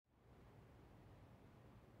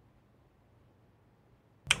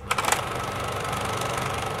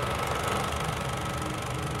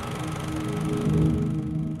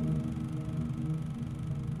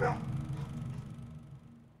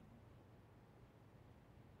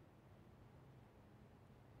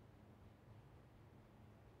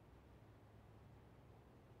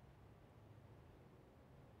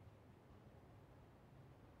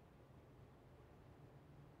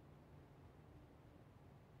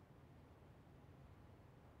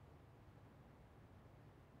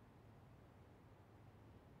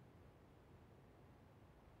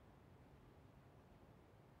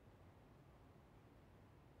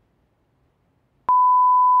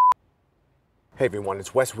Hey everyone,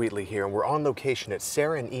 it's Wes Wheatley here, and we're on location at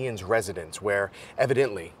Sarah and Ian's residence where,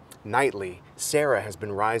 evidently, nightly, Sarah has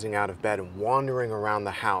been rising out of bed and wandering around the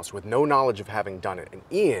house with no knowledge of having done it, and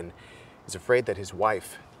Ian is afraid that his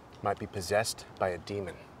wife might be possessed by a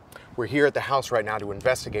demon. We're here at the house right now to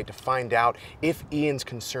investigate, to find out if Ian's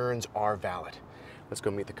concerns are valid. Let's go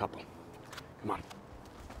meet the couple. Come on.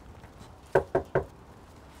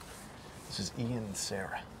 This is Ian and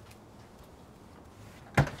Sarah.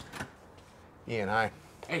 Ian, hi.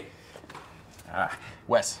 Hey.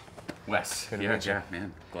 Wes. Wes. Good to meet you. Yeah,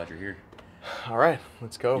 man. Glad you're here. All right,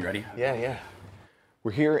 let's go. You ready? Yeah.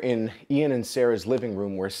 We're here in Ian and Sarah's living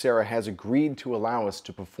room where Sarah has agreed to allow us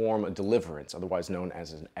to perform a deliverance, otherwise known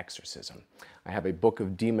as an exorcism. I have a book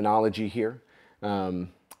of demonology here,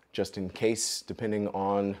 just in case, depending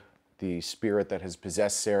on the spirit that has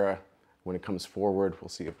possessed Sarah, when it comes forward, we'll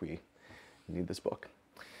see if we need this book.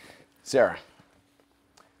 Sarah.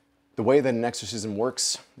 The way that an exorcism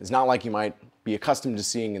works is not like you might be accustomed to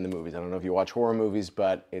seeing in the movies. I don't know if you watch horror movies,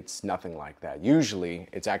 but it's nothing like that. Usually,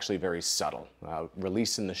 it's actually very subtle.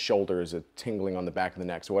 Release in the shoulders, a tingling on the back of the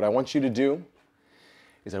neck. So what I want you to do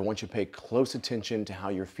is I want you to pay close attention to how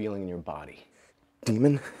you're feeling in your body.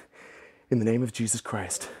 Demon, in the name of Jesus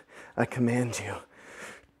Christ, I command you,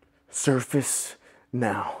 surface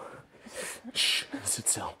now. Shh, sit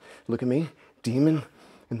still. Look at me. Demon,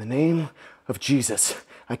 in the name of Jesus,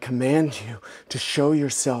 I command you to show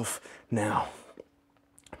yourself now.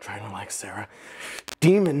 Try and relax, Sarah.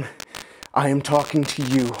 Demon, I am talking to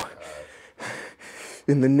you.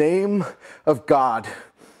 In the name of God,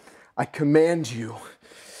 I command you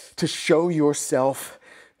to show yourself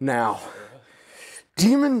now.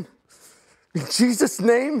 Demon, in Jesus'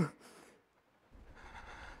 name.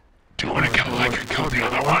 Do you want to kill like you killed the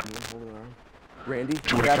other one? Randy, do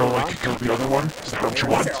you want to kill like you killed the other one? Is that what you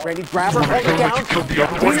want? Randy, grab her, hold her down. Like you killed the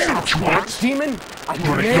other one? Is that what you want? Demon, I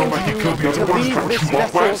command you to leave this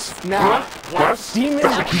vessel now. Demon,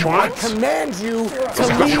 I command you to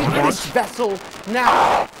leave this vessel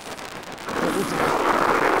now.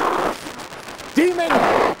 Demon,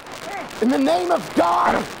 in the name of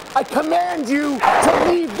God, I command you to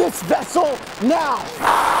leave this vessel now.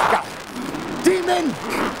 Demon,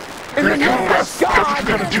 in the name of God,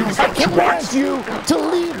 I command you to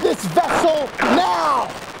leave this vessel now!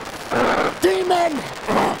 Demon,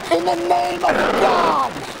 in the name of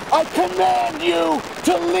God, I command you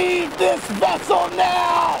to leave this vessel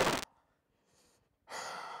now!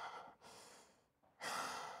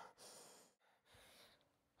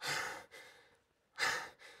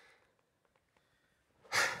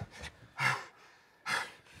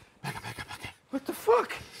 Back up. What the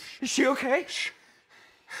fuck? Is she okay? Shh.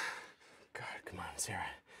 Come on, Sarah.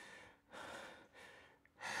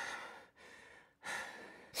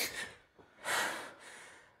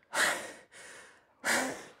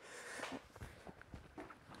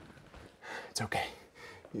 It's okay.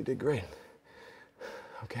 You did great.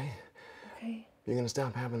 Okay? Okay. You're gonna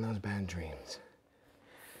stop having those bad dreams.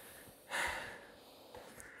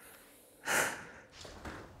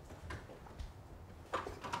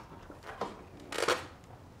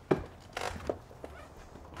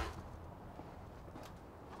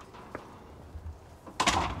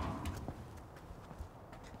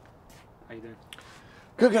 How you doing?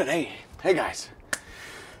 Good. Hey guys.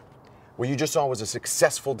 What you just saw was a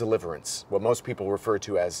successful deliverance, what most people refer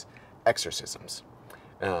to as exorcisms.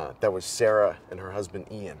 That was Sarah and her husband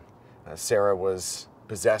Ian. Sarah was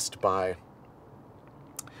possessed by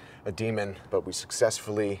a demon, but we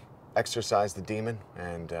successfully exorcised the demon,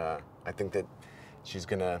 and I think that she's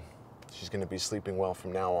gonna be sleeping well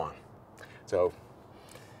from now on. So,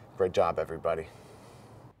 great job, everybody.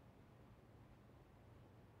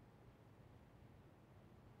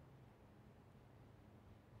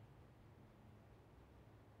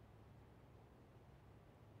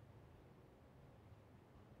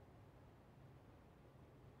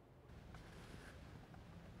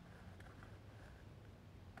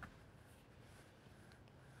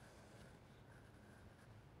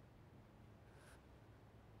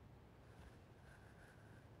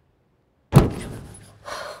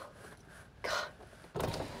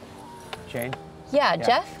 Jane? Yeah,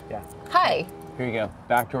 Jeff? Yeah. Hi. Here you go.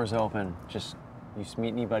 Back door's open. Just, you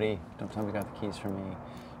meet anybody, don't tell me you got the keys from me.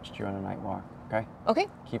 Just you're on a night walk, okay? Okay.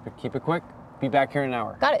 Keep it quick. Be back here in an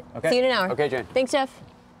hour. Got it. Okay? See you in an hour. Okay, Jane. Thanks, Jeff.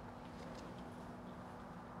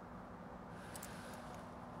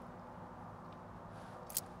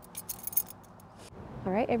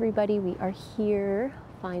 All right, everybody, we are here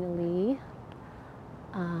finally.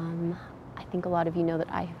 I think a lot of you know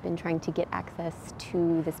that I have been trying to get access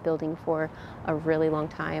to this building for a really long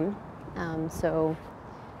time. So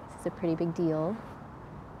this It's a pretty big deal.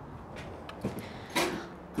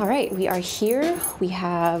 All right, we are here. We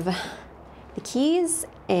have the keys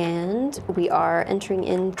and we are entering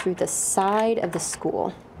in through the side of the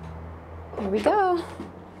school. Here we go.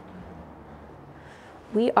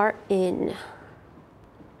 We are in.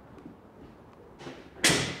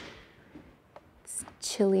 It's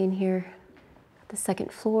chilly in here. Got the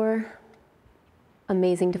second floor.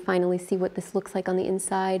 Amazing to finally see what this looks like on the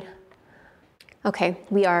inside. Okay,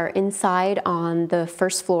 we are inside on the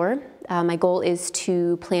first floor. My goal is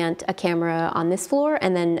to plant a camera on this floor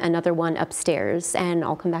and then another one upstairs, and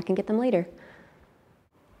I'll come back and get them later.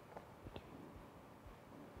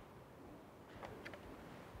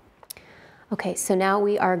 Okay, so now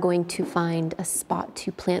we are going to find a spot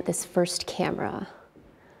to plant this first camera.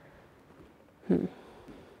 This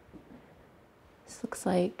looks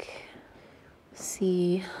like, let's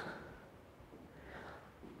see.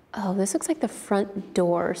 Oh, this looks like the front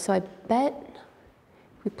door. So I bet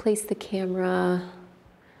we place the camera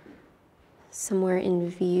somewhere in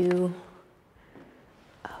view.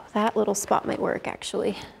 Oh, that little spot might work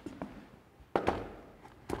actually. Let's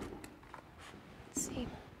see.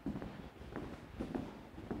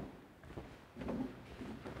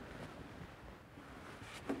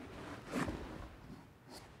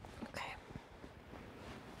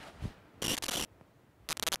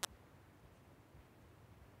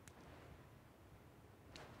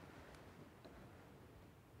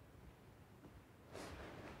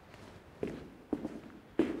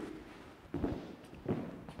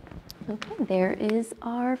 Okay, there is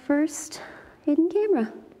our first hidden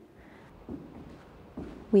camera.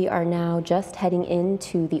 We are now just heading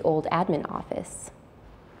into the old admin office.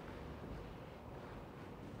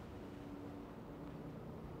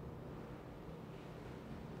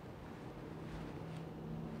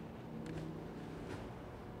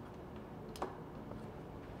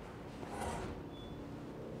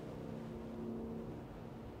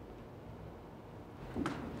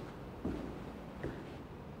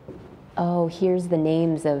 Oh, here's the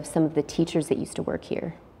names of some of the teachers that used to work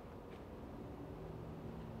here.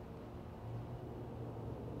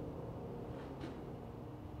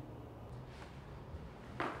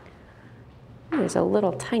 There's a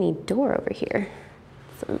little tiny door over here.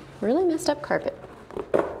 Some really messed up carpet.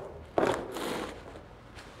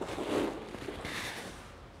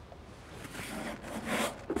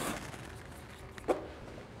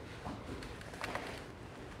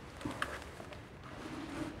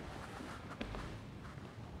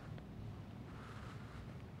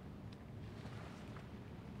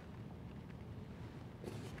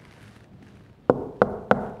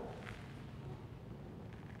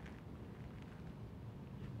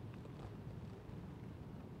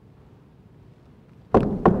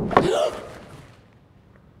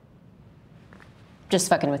 Just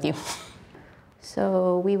fucking with you.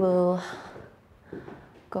 So we will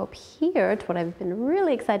go up here to what I've been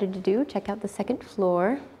really excited to do, check out the second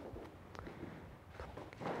floor.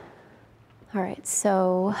 All right,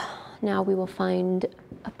 so now we will find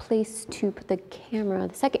a place to put the camera,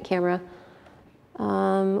 the second camera.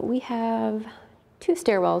 We have 2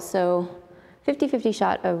 stairwells, so 50-50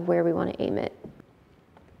 shot of where we want to aim it.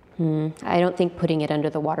 I don't think putting it under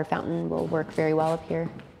the water fountain will work very well up here.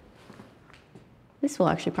 This will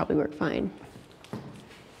actually probably work fine.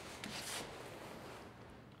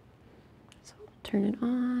 So I'll turn it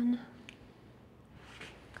on.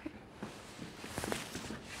 Okay.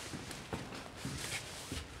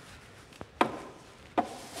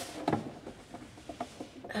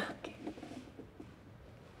 Okay.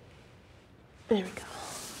 There we go.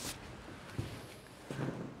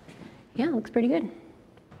 Yeah, it looks pretty good.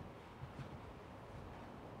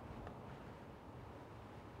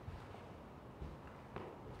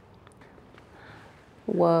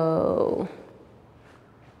 Whoa.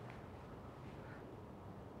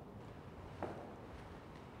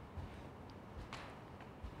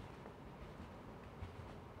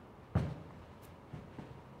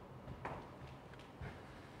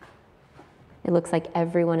 It looks like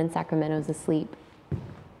everyone in Sacramento is asleep.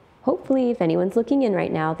 Hopefully, if anyone's looking in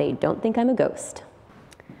right now, they don't think I'm a ghost.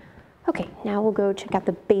 Okay, now we'll go check out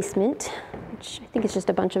the basement, which I think is just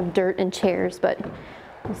a bunch of dirt and chairs, but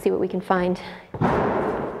we'll see what we can find.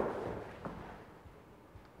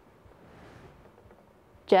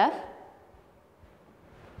 Jeff?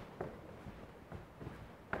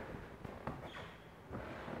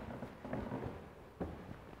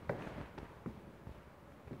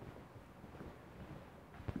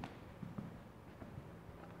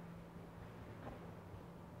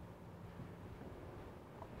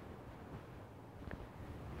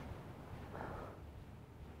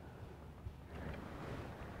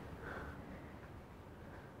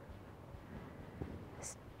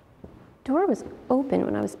 door was open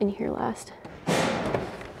when I was in here last.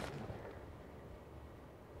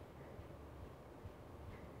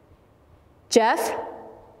 Jeff?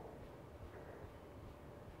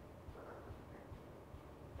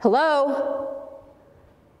 Hello?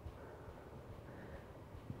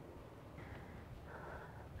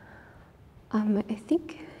 I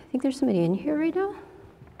think there's somebody in here right now.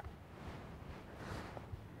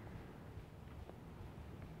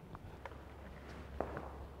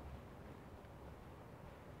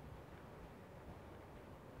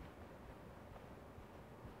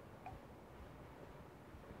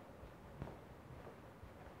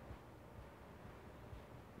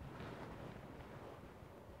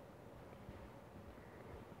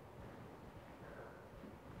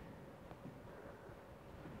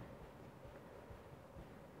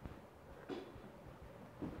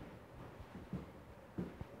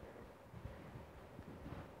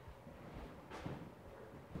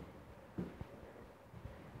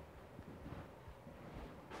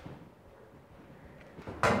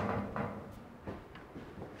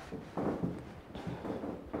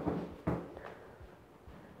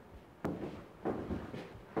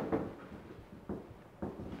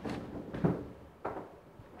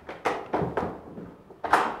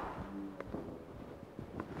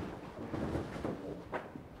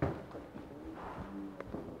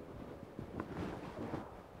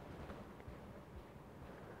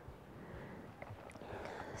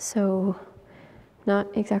 So, not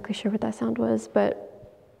exactly sure what that sound was, but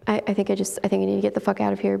I think I need to get the fuck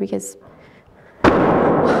out of here because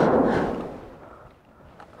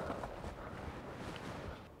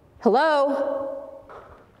hello?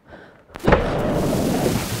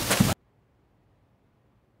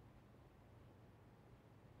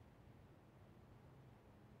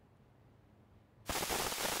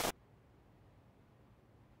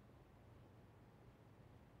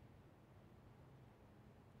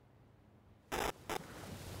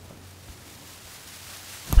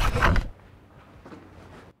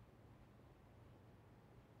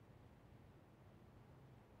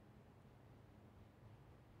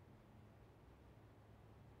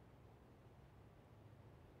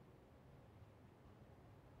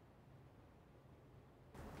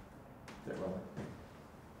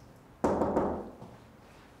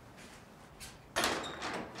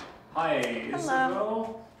 Hi, is it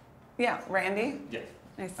Will? Yeah, Randy. Yeah.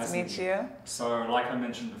 Nice to meet you. So, like I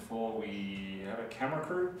mentioned before, we have a camera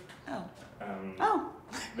crew. Oh. Oh.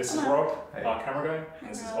 This is Rob, our camera guy. Hi,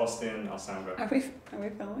 This is Rob. Austin, our sound guy. Are we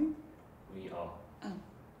filming? We are.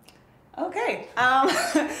 Oh. Okay.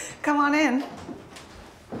 Come on in.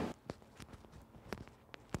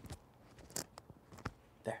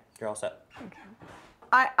 There, you're all set.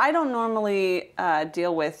 I don't normally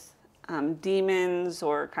deal with demons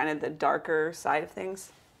or kind of the darker side of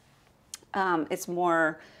things. It's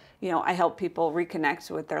more, I help people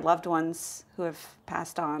reconnect with their loved ones who have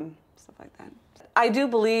passed on, stuff like that. I do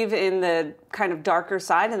believe in the kind of darker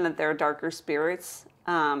side and that there are darker spirits,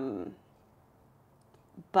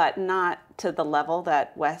 but not to the level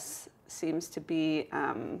that Wes seems to be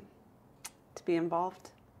involved.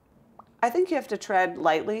 I think you have to tread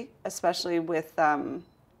lightly, especially with,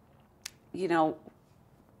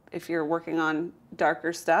 if you're working on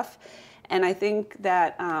darker stuff. And I think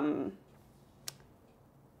that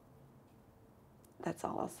that's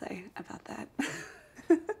all I'll say about that.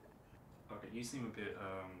 Okay, you seem a bit,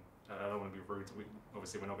 I don't want to be rude.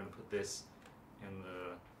 Obviously, we're not going to put this in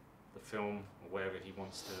the film or wherever he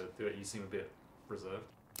wants to do it. You seem a bit reserved.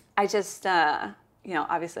 I just,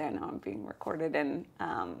 obviously I know I'm being recorded and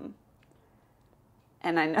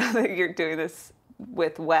I know that you're doing this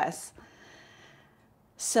with Wes.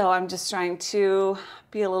 So I'm just trying to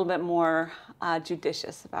be a little bit more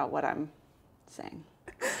judicious about what I'm saying.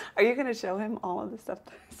 Are you going to show him all of the stuff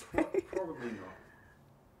that I say? Probably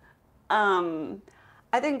not.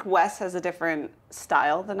 I think Wes has a different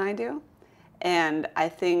style than I do, and I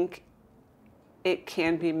think it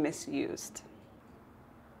can be misused.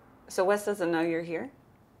 So Wes doesn't know you're here?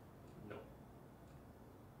 No.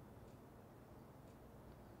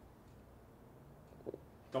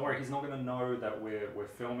 Don't worry, he's not going to know that we're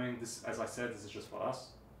filming. This, as I said, this is just for us.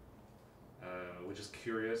 We're just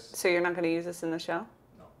curious. So you're not going to use this in the show?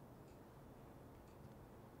 No.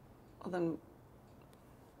 Well then,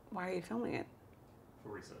 why are you filming it? For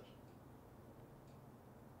research.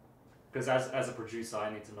 Because as a producer,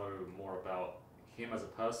 I need to know more about him as a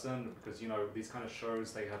person, because these kind of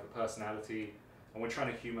shows, they have a personality, and we're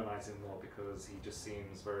trying to humanize him more because he just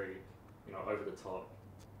seems very over the top,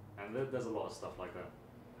 and there's a lot of stuff like that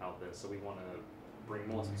out there, so we want to bring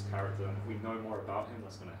more to his character, and if we know more about him,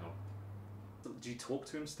 that's going to help. Do you talk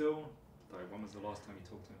to him still? though? When was the last time you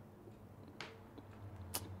talked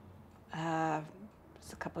to him?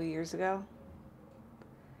 It's a couple years ago.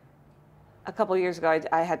 A couple years ago,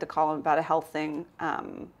 I had to call him about a health thing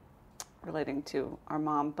relating to our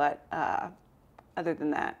mom, but other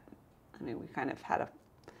than that, I mean, we kind of had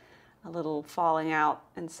a little falling out,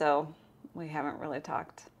 and so we haven't really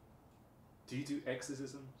talked. Do you do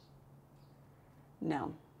exorcisms?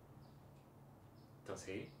 No. Does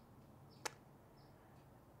he?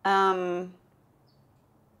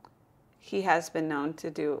 He has been known to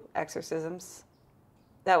do exorcisms.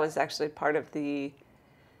 That was actually part of the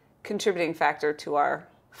contributing factor to our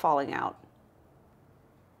falling out.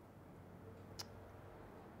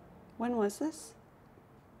 When was this?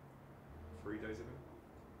 3 days ago.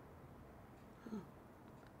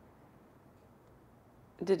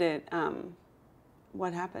 Did it,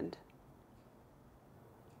 what happened?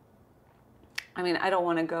 I mean, I don't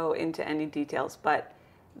want to go into any details, but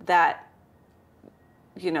that,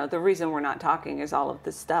 you know, the reason we're not talking is all of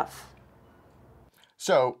this stuff.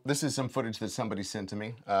 So this is some footage that somebody sent to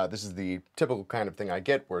me. This is the typical kind of thing I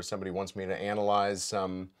get where somebody wants me to analyze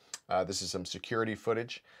some, this is some security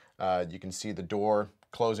footage. You can see the door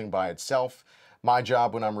closing by itself. My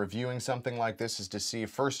job when I'm reviewing something like this is to see,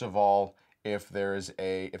 first of all, if there is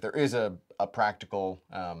a practical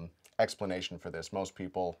explanation for this. Most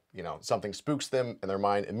people, you know, something spooks them and their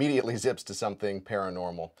mind immediately zips to something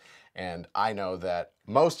paranormal. And I know that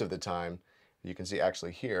most of the time, you can see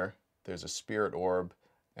actually here, there's a spirit orb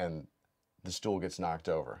and the stool gets knocked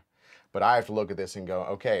over. But I have to look at this and go,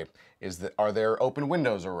 okay, are there open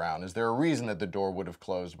windows around? Is there a reason that the door would have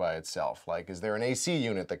closed by itself? Like, is there an AC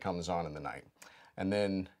unit that comes on in the night? And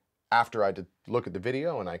then after I look at the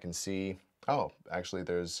video and I can see, oh, actually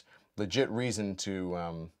there's legit reason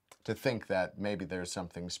to think that maybe there's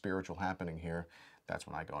something spiritual happening here, that's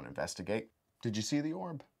when I go and investigate. Did you see the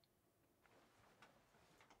orb?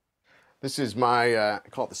 This is my, I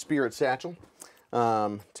call it the spirit satchel.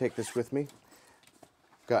 Take this with me.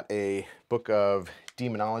 Got a book of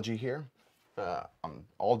demonology here.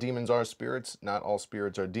 All demons are spirits, not all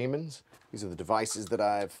spirits are demons. These are the devices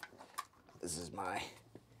that this is my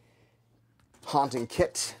haunting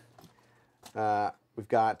kit. We've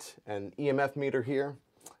got an EMF meter here.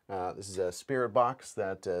 This is a spirit box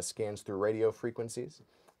that scans through radio frequencies.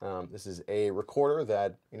 This is a recorder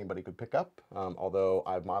that anybody could pick up, although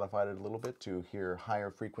I've modified it a little bit to hear higher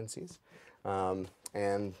frequencies.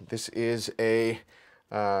 And this is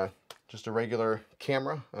just a regular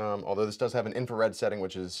camera, although this does have an infrared setting,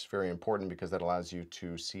 which is very important because that allows you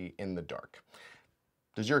to see in the dark.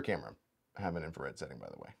 Does your camera have an infrared setting, by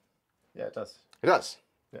the way? Yeah, it does. It does?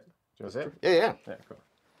 Yeah. Do you want to see it? Yeah. Yeah, cool.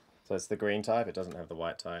 So it's the green type, it doesn't have the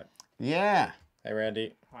white type. Yeah. Hey,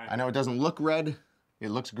 Randy. Hi. I know it doesn't look red, it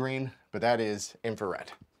looks green, but that is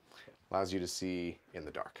infrared. Allows you to see in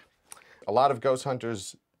the dark. A lot of ghost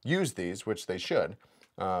hunters use these, which they should.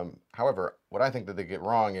 However, what I think that they get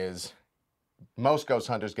wrong is most ghost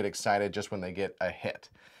hunters get excited just when they get a hit.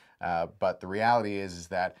 But the reality is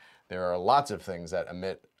that there are lots of things that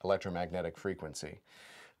emit electromagnetic frequency.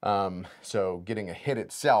 So getting a hit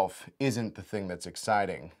itself isn't the thing that's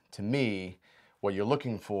exciting. To me, what you're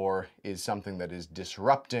looking for is something that is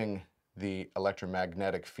disrupting the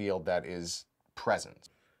electromagnetic field that is present.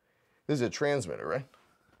 This is a transmitter, right?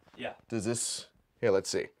 Yeah. Does this, here, let's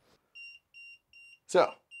see.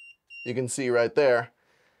 So, you can see right there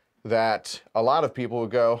that a lot of people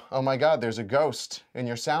would go, oh my God, there's a ghost in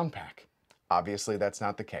your sound pack. Obviously, that's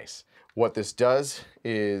not the case. What this does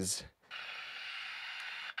is,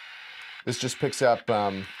 this just picks up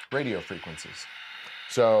radio frequencies.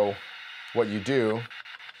 So, what you do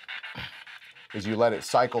is you let it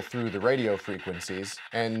cycle through the radio frequencies,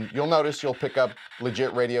 and you'll notice you'll pick up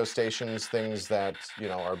legit radio stations, things that, you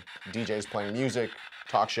know, are DJs playing music,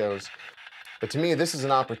 talk shows. But to me, this is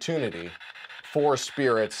an opportunity for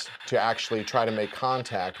spirits to actually try to make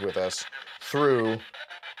contact with us through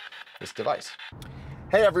this device.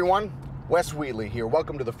 Hey everyone, Wes Wheatley here.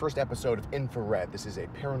 Welcome to the first episode of Infrared. This is a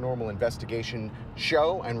paranormal investigation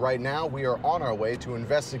show, and right now we are on our way to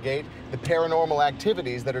investigate the paranormal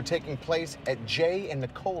activities that are taking place at Jay and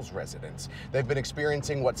Nicole's residence. They've been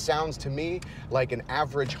experiencing what sounds to me like an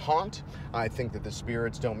average haunt. I think that the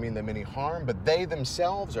spirits don't mean them any harm, but they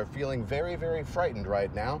themselves are feeling very, very frightened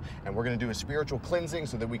right now, and we're going to do a spiritual cleansing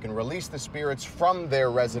so that we can release the spirits from their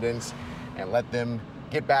residence and let them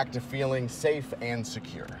get back to feeling safe and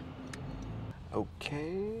secure.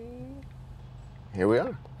 Okay, here we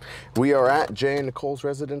are. We are at Jay and Nicole's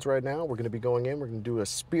residence right now. We're gonna be going in, we're gonna do a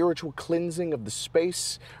spiritual cleansing of the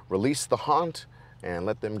space, release the haunt, and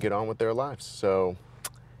let them get on with their lives. So,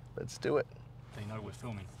 let's do it. They know we're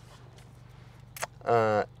filming.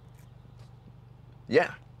 Yeah,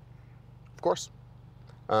 of course.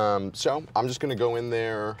 So I'm just gonna go in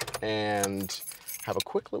there and have a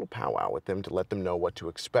quick little powwow with them to let them know what to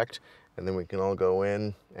expect, and then we can all go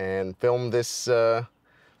in and film this first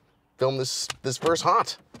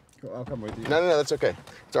haunt. Cool, I'll come with you. No, that's okay.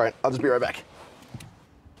 It's all right. I'll just be right back.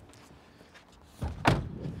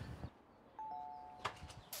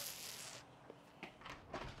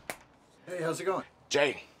 Hey, how's it going?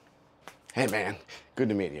 Jay. Hey, man. Good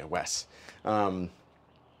to meet you, Wes. All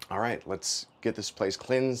right, let's get this place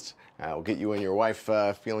cleansed. I'll get you and your wife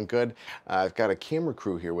feeling good. I've got a camera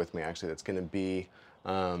crew here with me, actually, that's going to be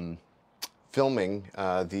filming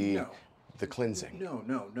the cleansing. No.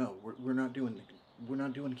 We're not doing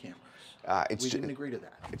cameras. We didn't agree to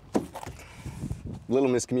that. Little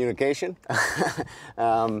miscommunication.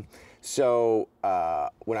 So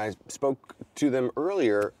when I spoke to them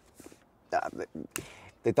earlier,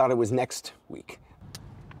 they thought it was next week.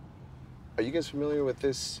 Are you guys familiar with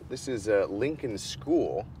this? This is Lincoln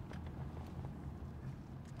School.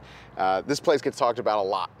 This place gets talked about a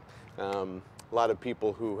lot. A lot of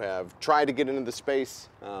people who have tried to get into the space,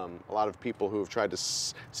 a lot of people who have tried to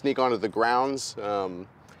sneak onto the grounds,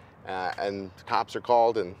 and cops are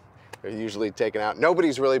called and they're usually taken out.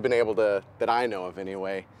 Nobody's really been able to, that I know of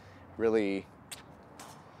anyway, really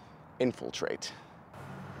infiltrate.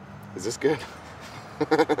 Is this good? What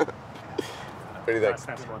do you think?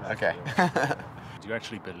 That's wonderful. Okay. Do you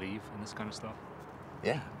actually believe in this kind of stuff?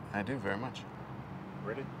 Yeah, I do very much.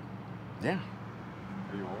 Really? Yeah.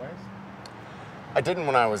 Are you always? I didn't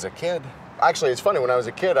when I was a kid. Actually, it's funny, when I was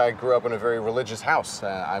a kid, I grew up in a very religious house.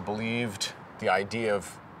 I believed the idea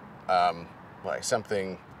of like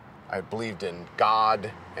something, I believed in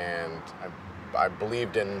God, and I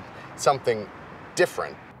believed in something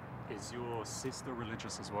different. Is your sister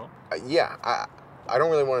religious as well? Yeah, I don't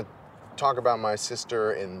really want to talk about my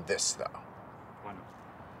sister in this, though. Why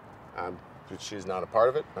not? She's not a part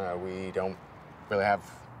of it. We don't really have,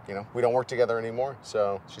 we don't work together anymore,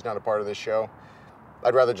 so she's not a part of this show.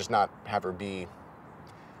 I'd rather just not have her be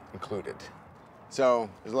included. So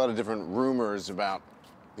there's a lot of different rumors about,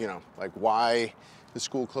 like why the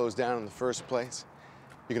school closed down in the first place.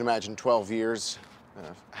 You can imagine 12 years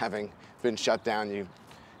having been shut down, you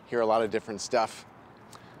hear a lot of different stuff.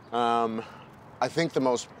 I think the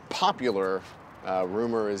most popular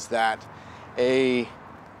rumor is that a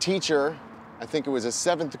teacher, I think it was a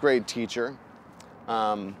 7th grade teacher,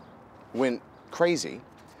 went crazy.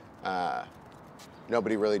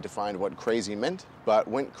 Nobody really defined what crazy meant, but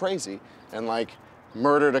went crazy and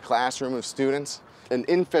murdered a classroom of students. An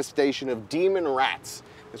infestation of demon rats.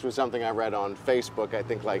 This was something I read on Facebook, I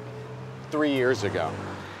think 3 years ago.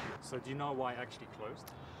 So do you know why it actually closed?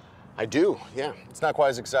 I do, yeah. It's not quite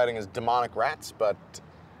as exciting as demonic rats, but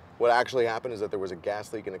what actually happened is that there was a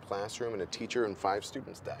gas leak in a classroom and a teacher and 5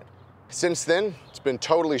 students died. Since then, it's been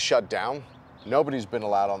totally shut down. Nobody's been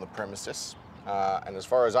allowed on the premises. And as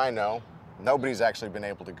far as I know, nobody's actually been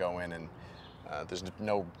able to go in, and there's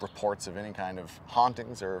no reports of any kind of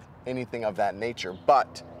hauntings or anything of that nature.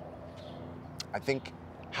 But I think,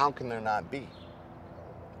 how can there not be?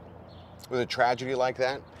 With a tragedy like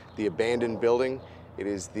that, the abandoned building, it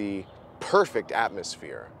is the perfect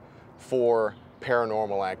atmosphere for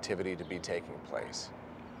paranormal activity to be taking place.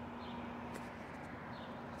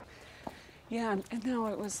 Yeah, and no,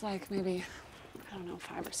 it was maybe, I don't know,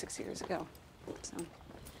 5 or 6 years ago. So. Can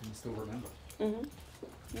you still remember? Mm-hmm.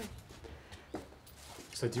 Yeah.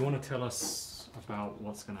 So do you want to tell us about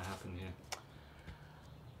what's going to happen here?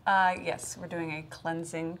 Yes, we're doing a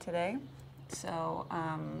cleansing today. So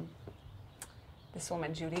this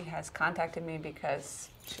woman, Judy, has contacted me because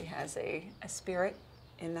she has a spirit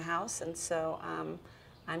in the house. And so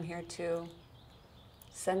I'm here to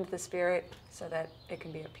send the spirit so that it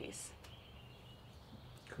can be at peace.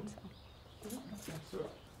 Cool. So,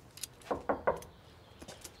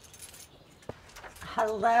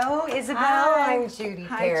 Hello, Isabel. Hi. I'm Judy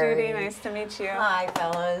Hi, Perry. Judy. Nice to meet you. Hi,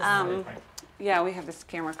 fellas. Yeah, we have this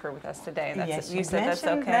camera crew with us today. That's Yes, you said that's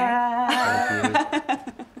mentioned okay.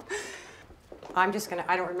 that. I'm just gonna,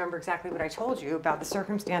 I don't remember exactly what I told you about the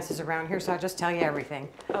circumstances around here, so I'll just tell you everything.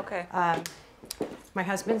 Okay. My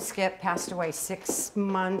husband, Skip, passed away 6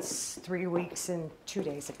 months, 3 weeks, and 2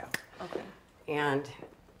 days ago. Okay. And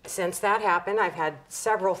since that happened, I've had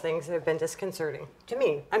several things that have been disconcerting to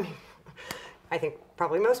me. I mean, I think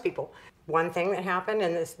probably most people. One thing that happened,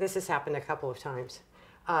 and this has happened a couple of times,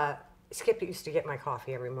 Skip used to get my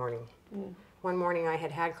coffee every morning. Mm. One morning I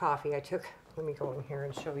had coffee. Let me go in here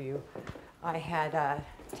and show you. I had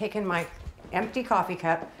taken my empty coffee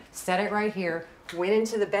cup, set it right here, went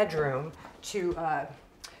into the bedroom to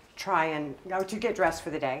try and to get dressed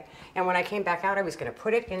for the day. And when I came back out, I was going to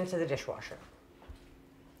put it into the dishwasher.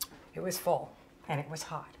 It was full, and it was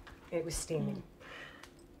hot. It was steaming.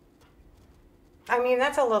 I mean,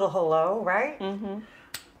 that's a little hello, right? Mm-hmm.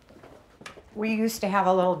 We used to have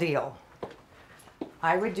a little deal.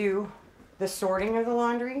 I would do the sorting of the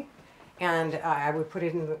laundry, and I would put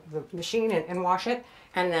it in the machine and wash it,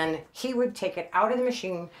 and then he would take it out of the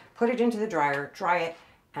machine, put it into the dryer, dry it,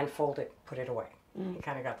 and fold it, put it away. He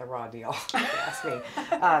kind of got the raw deal, if you ask me.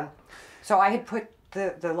 So I had put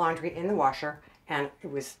the laundry in the washer, and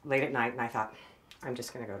it was late at night, and I thought, I'm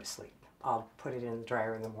just going to go to sleep. I'll put it in the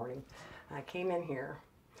dryer in the morning. I came in here,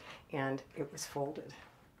 and it was folded.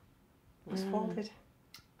 It was folded.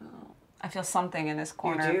 Oh, I feel something in this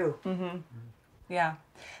corner. You do? Mm-hmm. Yeah.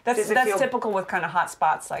 That's typical with kind of hot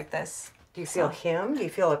spots like this. Do you feel him? Do you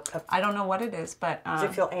feel I don't know what it is, but... does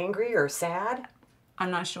it feel angry or sad?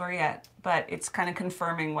 I'm not sure yet, but it's kind of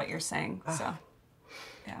confirming what you're saying. So,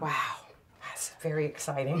 yeah. Wow. That's very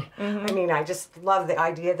exciting. Mm-hmm. I mean, I just love the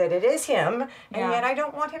idea that it is him, and yet I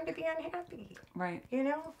don't want him to be unhappy. Right. You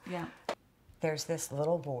know? Yeah. There's this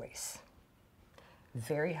little voice,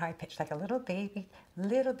 very high pitched, like a little baby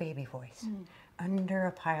voice, under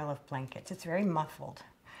a pile of blankets. It's very muffled.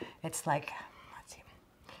 It's like, let's see.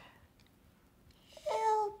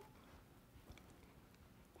 Help.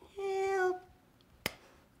 Help.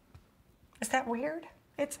 Is that weird?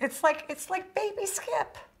 It's like baby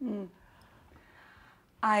Skip.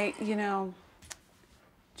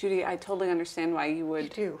 Judy, I totally understand why you would. You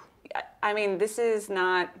do. I mean, this is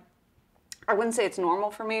not, I wouldn't say it's normal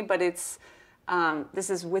for me, but it's, this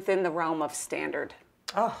is within the realm of standard.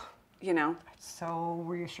 Oh. You know? That's so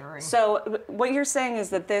reassuring. So what you're saying is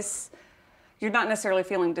that you're not necessarily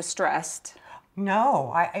feeling distressed.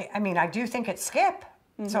 No, I mean, I do think it's Skip,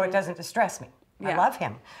 so it doesn't distress me. I love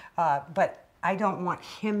him, but I don't want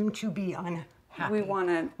him to be unhappy. We want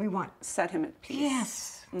to set him at peace.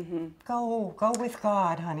 Yes. Mm-hmm. Go with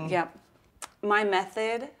God, honey. Yep. My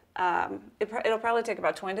method, it'll probably take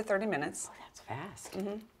about 20 to 30 minutes. Oh, that's fast.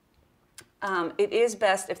 It is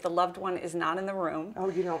best if the loved one is not in the room. Oh,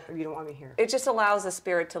 you don't want me here. It just allows the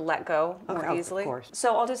spirit to let go more easily. Of course.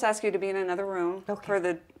 So I'll just ask you to be in another room for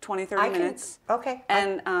the 20, 30 minutes. Okay.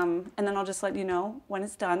 And then I'll just let you know when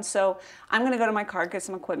it's done. So I'm going to go to my car, get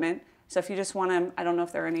some equipment. So if you just want to, I don't know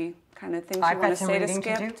if there are any kind of things you want to say to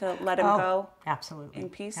Skip to let him go absolutely. in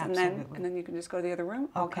peace. Absolutely. And then you can just go to the other room.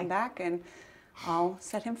 I'll come back and I'll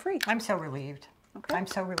set him free. I'm so relieved. Okay. I'm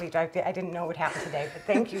so relieved. I didn't know what happened today, but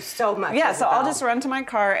thank you so much. Yeah, so I'll just run to my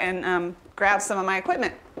car and grab some of my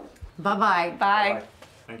equipment. Bye-bye. Bye.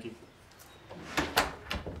 Thank you.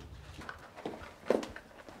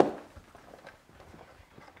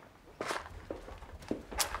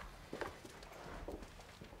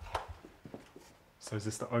 So is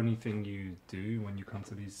this the only thing you do when you come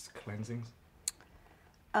to these cleansings?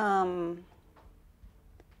 Not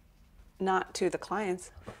to the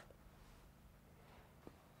clients.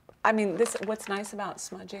 I mean, what's nice about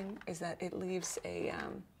smudging is that it leaves a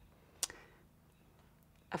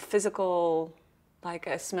physical, like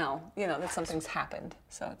a smell, you know, that something's happened.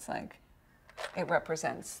 So it's like, it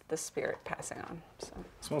represents the spirit passing on. So.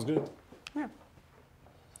 Smells good. Yeah.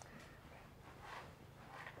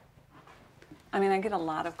 I mean, I get a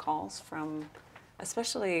lot of calls from,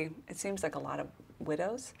 especially, it seems like a lot of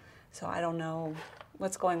widows. So I don't know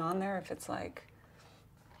what's going on there, if it's like,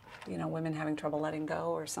 you know, women having trouble letting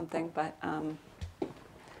go or something. But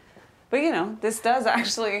you know, this does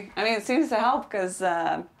actually, I mean, it seems to help because,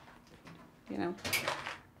 you know,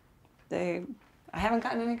 I haven't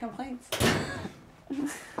gotten any complaints.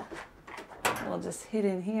 We'll just hit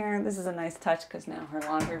in here. This is a nice touch because now her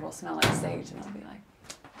laundry will smell like sage, and I'll be like,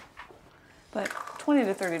 but 20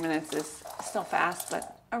 to 30 minutes is still fast,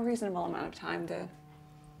 but a reasonable amount of time to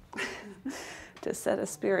to set a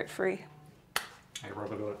spirit free. Hey,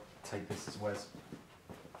 Robert, take this as Wes.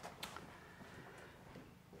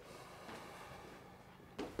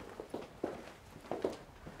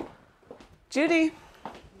 Judy.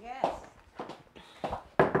 Yes.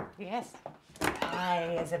 Yes.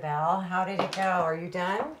 Hi, Isabel. How did it go? Are you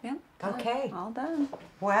done? Yeah. Okay. All done.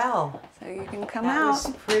 Well. So you can come that out.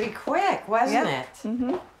 was pretty quick, wasn't it?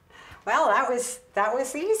 Mm-hmm. Well, that was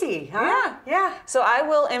easy, huh? Yeah. Yeah. So I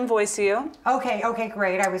will invoice you. Okay,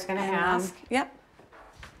 great. I was going to ask. Yep.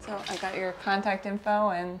 So I got your contact info,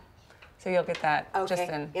 and so you'll get that just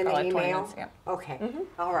in the like 20 email? minutes. Yeah. Okay.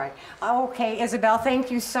 All right. Okay, Isabel, thank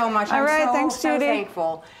you so much. All right, I'm thanks, so Judy.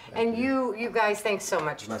 thankful. And you guys, thanks so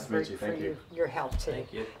much Nice to for, meet you. Thank you. your help too.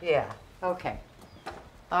 Thank you. Yeah. Okay.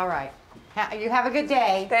 All right. You have a good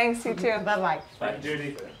day. Thanks, you too. Bye-bye. Thank you,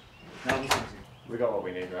 Judy. Now listen to you. We got what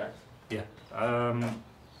we need, right? Yeah.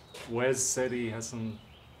 Wes said he has some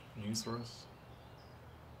news for us.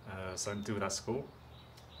 Something to do with that school.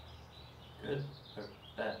 Good.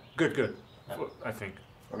 Good, good. I think.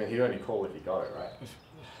 I mean, he'd only call if he got it, right?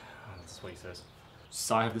 That's what he says.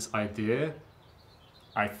 So I have this idea.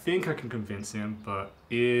 I think I can convince him, but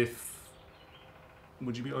would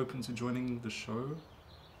you be open to joining the show?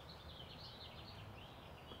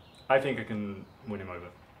 I think I can win him over.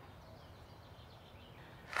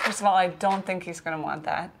 First of all, I don't think he's going to want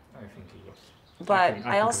that. I think he will. But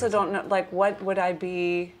I also don't know, like, what would I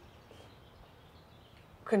be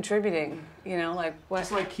contributing? You know, like what?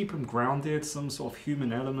 Just like keep him grounded, some sort of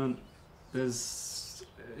human element. I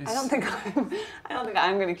don't think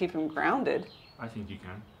I'm going to keep him grounded. I think you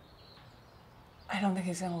can. I don't think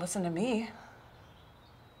he's going to listen to me.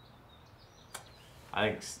 I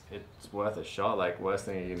think it's worth a shot. Like, worst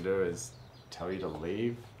thing he can do is tell you to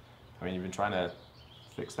leave. I mean, you've been trying to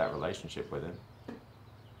fix that relationship with him.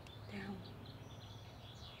 Yeah.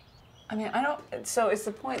 I mean, I don't. So it's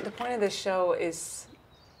the point of this show is.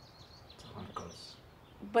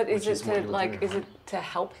 But is it to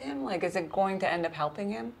help him? Like, is it going to end up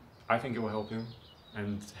helping him? I think it will help him,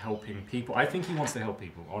 and helping people. I think he wants to help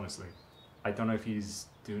people. Honestly, I don't know if he's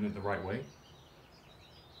doing it the right way.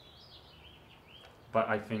 But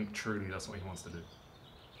I think truly that's what he wants to do.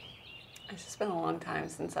 It's just been a long time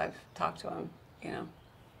since I've talked to him, you know.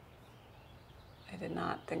 I did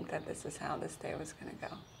not think that this is how this day was going to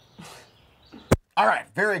go. All right,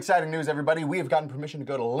 very exciting news, everybody. We have gotten permission to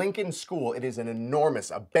go to Lincoln School. It is an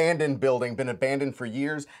enormous, abandoned building, been abandoned for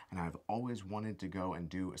years, and I've always wanted to go and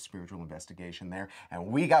do a spiritual investigation there, and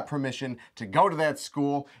we got permission to go to that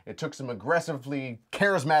school. It took some aggressively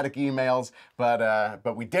charismatic emails,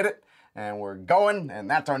 but we did it, and we're going, and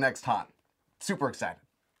that's our next haunt. Super excited.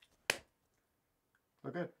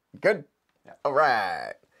 We're good. Good? Yeah. All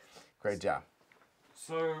right. Great job.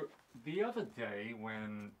 So, the other day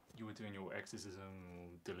when you were doing your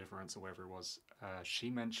exorcism, deliverance, or whatever it was, she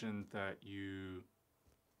mentioned that you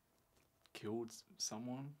killed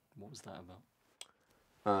someone. What was that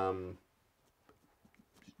about?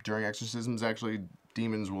 During exorcisms, actually,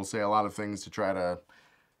 demons will say a lot of things to try to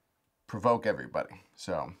provoke everybody.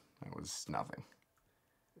 So, it was nothing.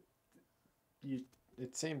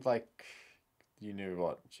 It seemed like you knew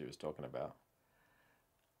what she was talking about.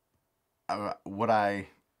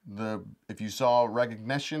 If you saw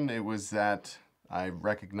recognition, it was that I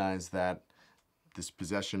recognized that this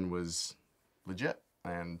possession was legit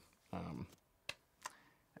and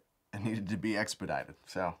it needed to be expedited.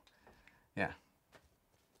 So, yeah.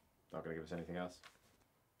 Not gonna give us anything else?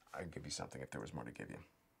 I'd give you something if there was more to give you.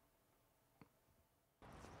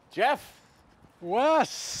 Jeff!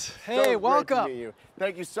 Wes! Hey, So welcome. great to meet you.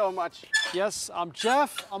 Thank you so much. Yes, I'm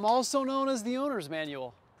Jeff. I'm also known as the owner's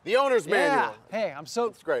manual. The owner's manual. Hey, I'm so...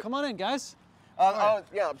 That's great. Come on in, guys. Oh,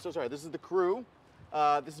 yeah, I'm so sorry. This is the crew.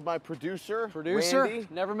 This is my producer, Randy.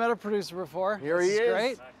 Never met a producer before. Here he is.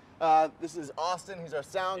 Great. This is Austin. He's our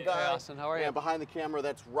sound guy. Hey, Austin, how are you? And behind the camera,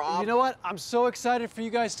 that's Rob. You know what? I'm so excited for you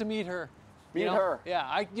guys to meet her. Meet her.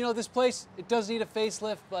 Yeah, this place, it does need a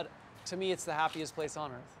facelift, but to me, it's the happiest place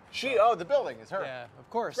on earth. The building is her. Yeah, of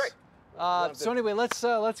course. Great. So anyway,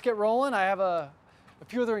 let's get rolling. I have a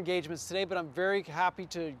few other engagements today, but I'm very happy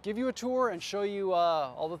to give you a tour and show you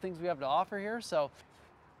all the things we have to offer here. So,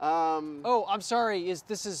 oh, I'm sorry.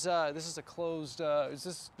 This is a closed?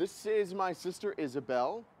 This is my sister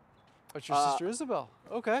Isabel. What's your sister Isabel?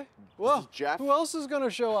 Okay. Well, Jeff. Who else is going to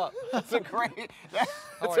show up? That's a great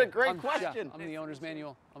question. I'm the owner's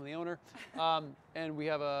manual. I'm the owner, and we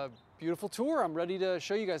have a beautiful tour. I'm ready to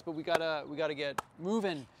show you guys, but we gotta get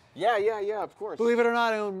moving. Yeah, of course. Believe it or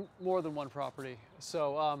not, I own more than one property.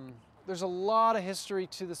 So there's a lot of history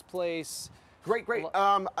to this place. Great.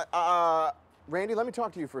 Randy, let me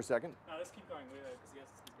talk to you for a second. No, let's keep going because he has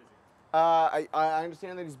to keep busy. I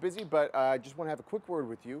understand that he's busy, but I just want to have a quick word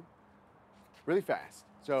with you, really fast.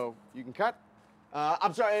 So you can cut.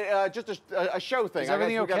 I'm sorry, just a show thing. Is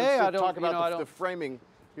everything okay? I talk about the framing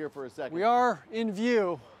here for a second. We are in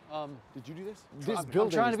view. Did you do this? I'm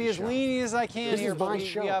trying to be as lean as I can here. This is my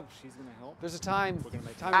show. She's gonna help. There's a time. We're gonna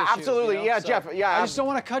make time. Absolutely, shoot, yeah, so Jeff. Yeah. I just don't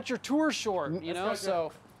want to cut your tour short. You know,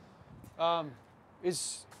 so.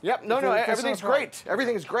 Yep. No. Everything's great.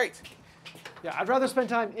 Everything's great. Yeah, I'd rather spend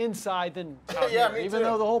time inside than out Yeah, here, me even too.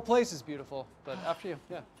 though the whole place is beautiful. But after you,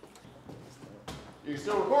 yeah. You're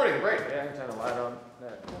still recording, great. Yeah, I can turn the light on.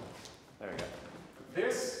 There we go.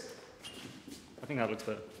 This, I think that looks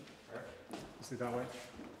better. Let's do it that way.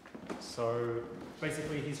 So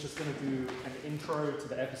basically, he's just going to do an intro to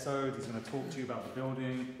the episode. He's going to talk to you about the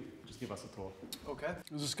building, just give us a tour. Okay.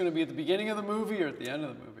 Is this going to be at the beginning of the movie or at the end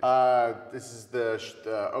of the movie? This is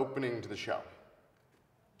the opening to the show.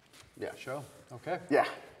 Yeah. Show. Okay. Yeah.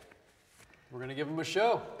 We're going to give him a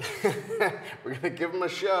show. We're going to give him a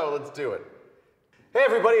show. Let's do it. Hey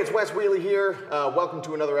everybody, it's Wes Wheatley here. Welcome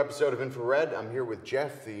to another episode of Infrared. I'm here with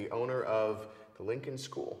Jeff, the owner of the Lincoln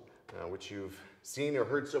School, which you've seen or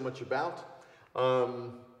heard so much about.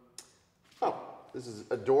 Oh, this is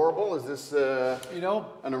adorable. Is this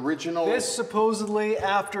an original? This supposedly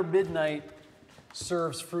after midnight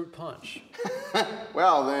serves fruit punch.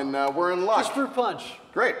 Well, then we're in luck. Just fruit punch.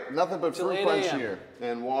 Great. Nothing but Till fruit 8 punch a.m. here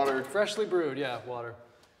and water. Freshly brewed, yeah, water.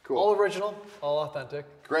 Cool. All original, all authentic.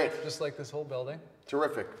 Great. Just like this whole building.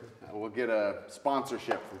 Terrific. We'll get a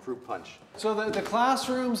sponsorship from Fruit Punch. So the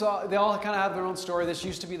classrooms, they all kind of have their own story. This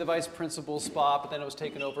used to be the vice principal's spot, but then it was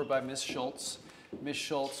taken over by Miss Schultz. Miss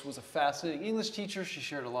Schultz was a fascinating English teacher. She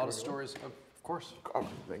shared a lot of stories. Of course. Oh,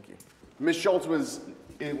 thank you. Miss Schultz was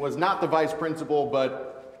not the vice principal,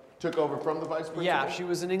 but took over from the vice principal? Yeah, she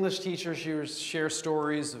was an English teacher. She would share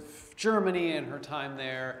stories of Germany and her time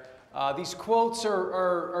there. These quotes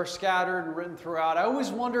are scattered and written throughout. I always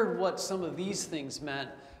wondered what some of these things meant,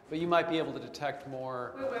 but you might be able to detect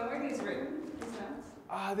more. Wait, when were these written, these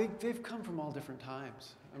notes? They've come from all different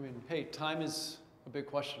times. I mean, hey, time is a big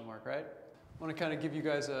question mark, right? I want to kind of give you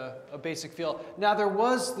guys a basic feel. Now,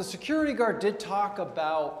 the security guard did talk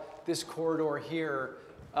about this corridor here.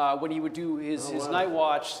 When he would do his night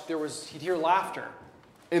watch, he'd hear laughter.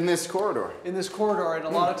 In this corridor? In this corridor, and a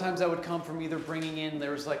lot of times that would come from either bringing in,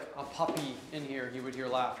 there was like a puppy in here, he would hear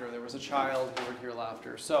laughter. There was a child, he would hear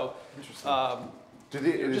laughter. So,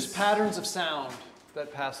 just patterns of sound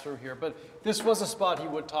that pass through here. But this was a spot he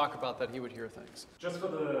would talk about that he would hear things. Just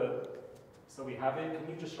so we have it,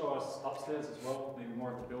 can you just show us upstairs as well, maybe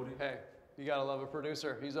more of the building? Hey, you gotta love a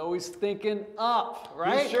producer. He's always thinking up,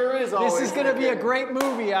 right? He sure is always This is gonna be a great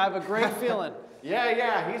movie, I have a great feeling.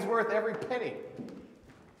 Yeah, he's worth every penny.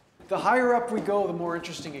 The higher up we go, the more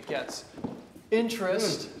interesting it gets.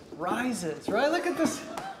 Interest rises, right? Look at this.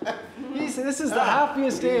 This is the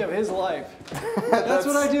happiest day of his life. That's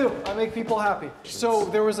what I do. I make people happy. So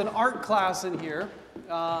there was an art class in here.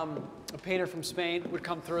 A painter from Spain would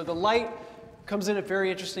come through. The light comes in at very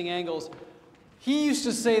interesting angles. He used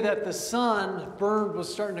to say that the sun burned was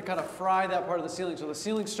starting to kind of fry that part of the ceiling, so the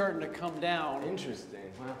ceiling's starting to come down. Interesting.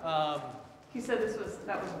 Wow. He said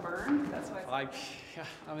that was burned. That's why.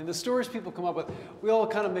 I mean, the stories people come up with, we all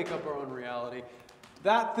kind of make up our own reality.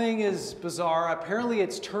 That thing is bizarre. Apparently,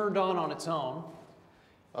 it's turned on its own.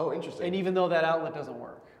 Oh, interesting. And even though that outlet doesn't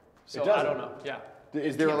work, so I don't know. Yeah.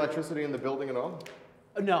 Is there electricity in the building at all?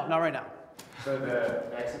 No, not right now. So the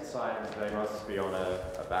exit signs, they must be on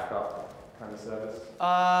a backup kind of service?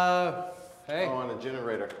 Hey. Oh, on a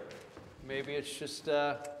generator. Maybe it's just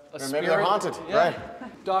a spirit. Maybe they're haunted, right?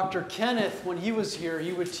 Dr. Kenneth, when he was here,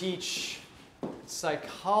 he would teach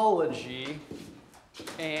psychology,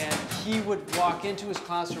 and he would walk into his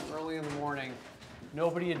classroom early in the morning.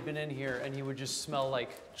 Nobody had been in here, and he would just smell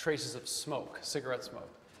like traces of smoke, cigarette smoke.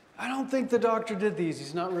 I don't think the doctor did these.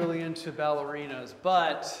 He's not really into ballerinas,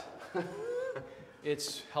 but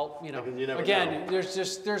it's help. Again,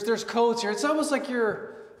 there's codes here. It's almost like you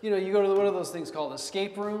go to one of those things called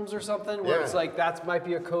escape rooms or something, where it's like that might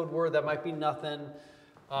be a code word, that might be nothing.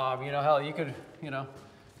 Hell, you could,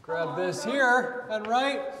 grab this here and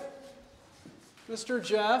write Mr.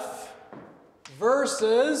 Jeff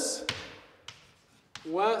versus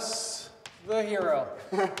Wes the hero.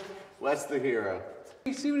 Wes the hero.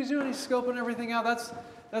 You see what he's doing? He's scoping everything out.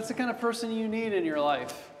 That's the kind of person you need in your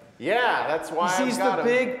life. Yeah, that's why he sees the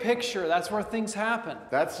big picture. That's where things happen.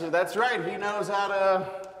 That's right. He knows how to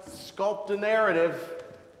sculpt a narrative.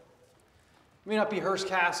 It may not be Hearst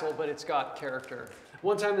Castle, but it's got character.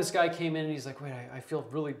 One time this guy came in and he's like, wait, I feel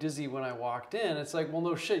really dizzy when I walked in. It's like, well,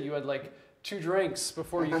 no shit. You had like 2 drinks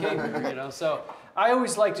before you came here, So I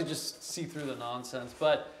always like to just see through the nonsense.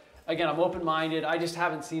 But again, I'm open-minded. I just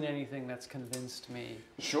haven't seen anything that's convinced me.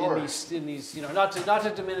 Sure. In these, not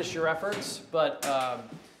to diminish your efforts, but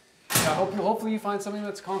hopefully you find something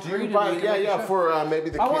that's concrete. For maybe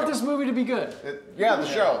the. I want this movie to be good. The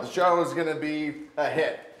show. The show is going to be a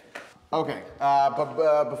hit. Okay,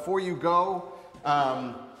 but before you go,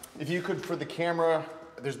 if you could, for the camera,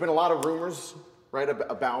 there's been a lot of rumors, right,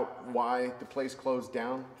 about why the place closed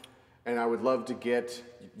down, and I would love to get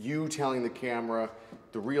you telling the camera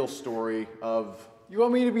the real story of. You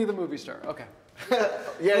want me to be the movie star? Okay.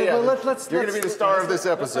 Yeah. You're going to be the star of this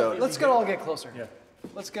episode. Let's all get closer. Yeah.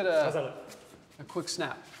 Let's get a quick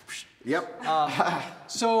snap. Yep.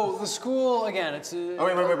 So the school, again, it's...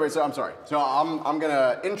 wait. So I'm sorry. So I'm going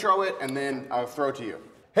to intro it, and then I'll throw it to you.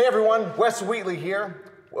 Hey everyone, Wes Wheatley here.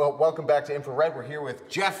 Well, welcome back to Infrared. We're here with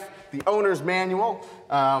Jeff, the owner's manual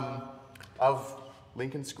of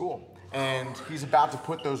Lincoln School. And he's about to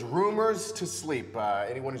put those rumors to sleep.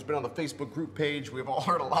 Anyone who's been on the Facebook group page, we've all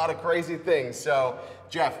heard a lot of crazy things. So,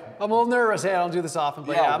 Jeff. I'm a little nervous. Hey, I don't do this often,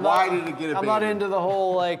 but yeah, I'm why not, did it get a I'm not baby? into the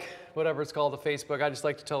whole, like, whatever it's called, the Facebook. I just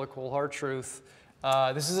like to tell the cold hard truth.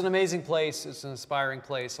 This is an amazing place. It's an inspiring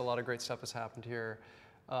place. A lot of great stuff has happened here.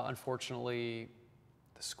 Unfortunately,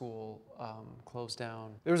 the school closed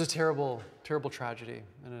down. There was a terrible, terrible tragedy,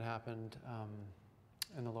 and it happened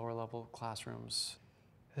in the lower level classrooms.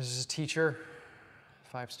 There's a teacher,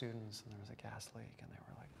 5 students, and there was a gas leak, and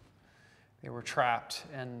they were trapped.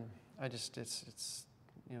 And I just, it's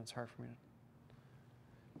you know, it's hard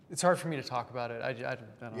for me to talk about it. I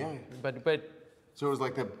don't know. But so it was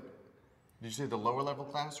like did you say the lower level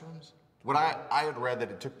classrooms? What I had read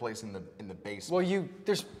that it took place in the basement. Well,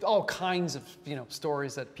 there's all kinds of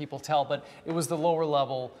stories that people tell, but it was the lower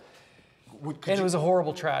level, and it was a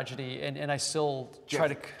horrible tragedy. And I still try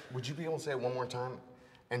to. Would you be able to say it one more time,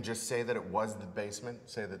 and just say that it was the basement?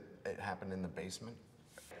 Say that it happened in the basement.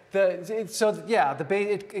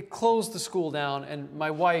 It closed the school down, and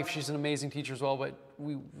my wife, she's an amazing teacher as well, but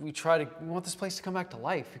we want this place to come back to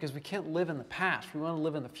life because we can't live in the past. We want to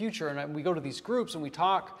live in the future, and we go to these groups and we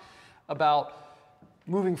talk about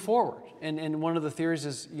moving forward. And one of the theories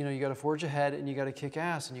is, you got to forge ahead and you got to kick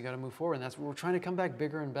ass and you got to move forward. And that's what we're trying to come back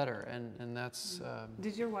bigger and better. And that's.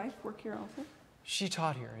 Did your wife work here also? She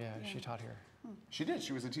taught here. Yeah, she taught here. She did.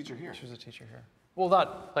 She was a teacher here. She was a teacher here. Well,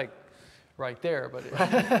 not like right there, but.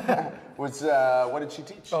 What did she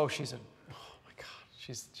teach? Oh my God,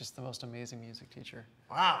 she's just the most amazing music teacher.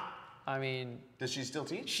 Wow. I mean, does she still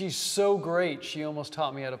teach? She's so great. She almost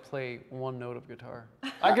taught me how to play one note of guitar.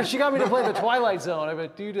 She got me to play the Twilight Zone. I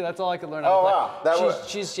went, dude, that's all I could learn how to play.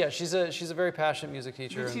 Wow. She's a very passionate music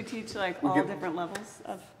teacher. Did she teach like all different levels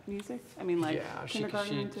of music? I mean, like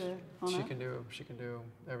kindergarten to she can do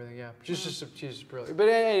everything. Yeah, she's brilliant. But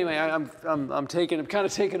anyway, I'm kind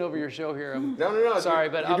of taking over your show here. No. Sorry,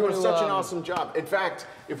 but you're doing such an awesome job. In fact,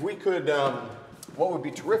 if we could, what would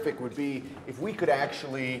be terrific would be if we could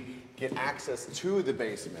actually get access to the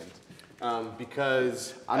basement,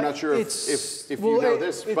 because I'm not sure if you know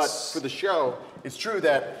this, but for the show, it's true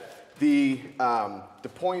that the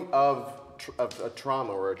point of a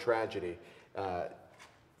trauma or a tragedy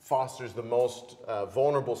fosters the most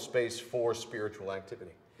vulnerable space for spiritual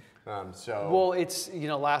activity. Well, it's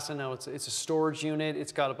last I know, it's a storage unit.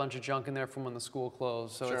 It's got a bunch of junk in there from when the school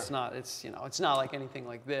closed, so it's not like anything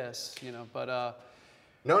like this, but.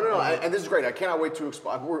 No, and this is great. I cannot wait to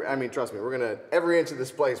explore. I mean, trust me, we're gonna every inch of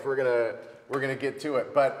this place. We're gonna get to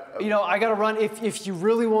it. But I gotta run. If you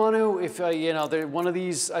really want to, if one of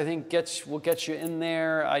these, I think will get you in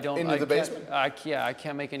there. Into the basement. I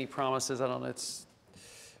can't make any promises. I don't know.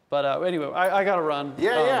 But anyway, I gotta run.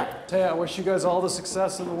 Yeah. Hey, I wish you guys all the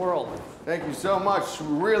success in the world. Thank you so much.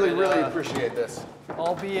 Really appreciate this.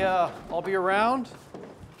 I'll be around.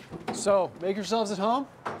 So make yourselves at home.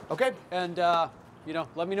 Okay. And.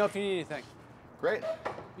 Let me know if you need anything. Great.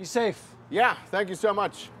 Be safe. Yeah, thank you so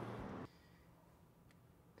much.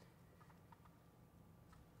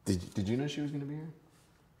 Did you know she was going to be here?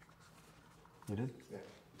 You did? Yeah.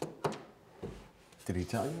 Did he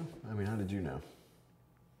tell you? I mean, how did you know?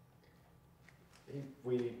 You're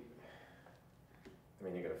going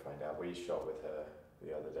to find out. We shot with her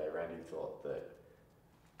the other day. Randy thought that...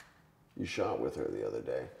 You shot with her the other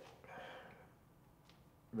day?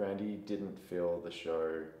 Randy didn't feel the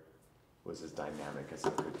show was as dynamic as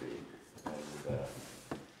it could be. And,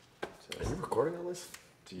 are you recording all this?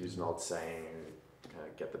 To use an old saying, kind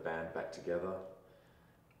of get the band back together.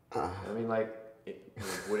 I mean,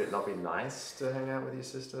 would it not be nice to hang out with your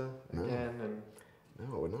sister again?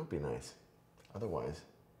 No, it would not be nice. Otherwise,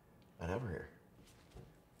 I'd have her here.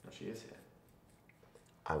 No, she is here.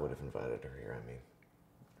 I would have invited her here, I mean.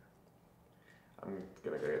 I'm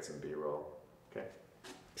going to go get some B-roll, okay?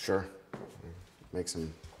 Sure. Make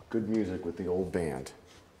some good music with the old band.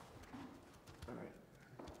 All right.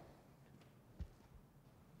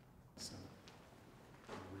 So,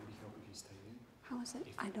 I really hope you stay in. How is it?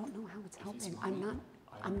 I don't know how it's helping. I'm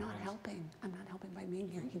not helping. I'm not helping by being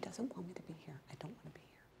here. He doesn't want me to be here. I don't want to be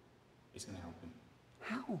here. It's gonna help him.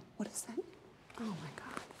 How? What is that? Oh my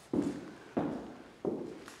God.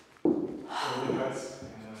 Let's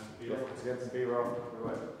get some B-roll.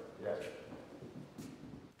 Yeah.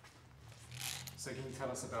 So can you tell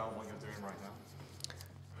us about what you're doing right now?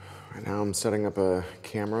 Right now I'm setting up a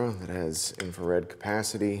camera that has infrared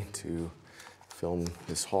capacity to film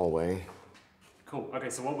this hallway. Cool. Okay,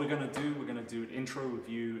 so what we're going to do an intro with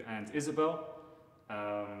you and Isabel.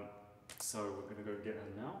 So we're gonna go get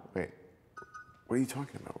her now. Wait, what are you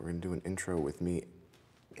talking about? We're gonna do an intro with me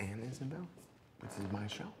and Isabel? This is my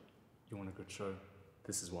show. You want a good show?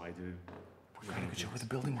 This is what I do. We've got a good show with the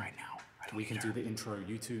building right now. We can do the intro,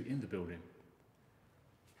 you two in the building.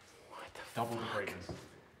 What the Double the greatness.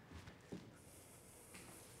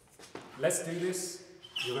 Let's do this.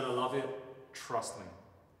 You're gonna love it. Trust me.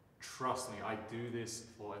 Trust me, I do this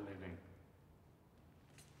for a living.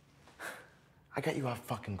 I got you off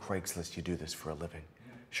fucking Craigslist, you do this for a living.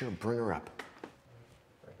 Sure, bring her up.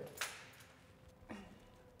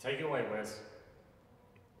 Take it away, Wes.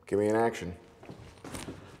 Give me an action.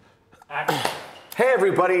 Action. Hey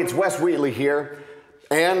everybody, it's Wes Wheatley here,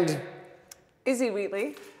 and Izzy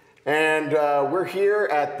Wheatley. And we're here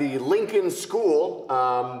at the Lincoln School,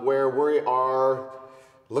 where we are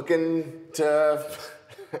looking to...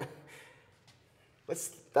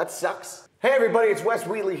 that sucks. Hey everybody, it's Wes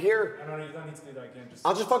Wheatley here. No, you don't need to do that again.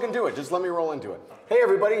 I'll just fucking do it. Just let me roll into it. Hey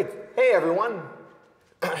everybody. Hey everyone.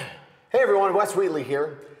 Hey everyone, Wes Wheatley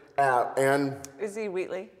here. And Izzy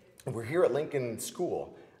Wheatley. We're here at Lincoln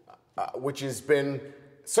School, which has been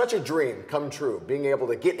such a dream come true, being able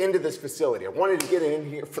to get into this facility. I wanted to get in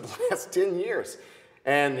here for the last 10 years.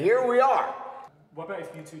 And here we are. What about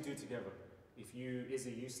if you two do together? If you,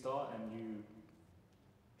 Izzy, you start and you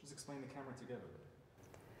just explain the camera together.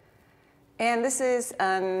 And this is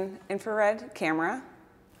an infrared camera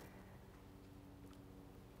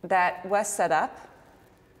that Wes set up.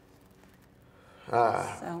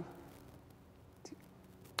 So,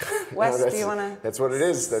 Wes, No, do you want to? That's what it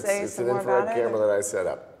is. It's an infrared camera that I set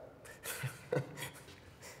up.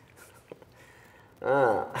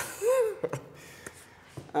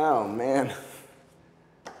 Oh man.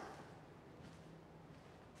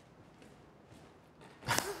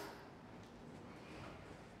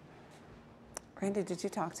 Randy, did you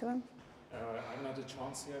talk to him? I haven't had a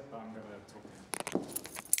chance yet, but I'm gonna talk to him.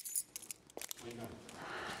 Where you going?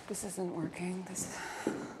 This isn't working.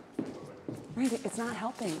 Randy, it's not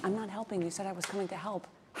helping. I'm not helping. You said I was coming to help.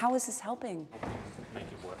 How is this helping? Make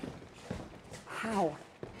it work. How?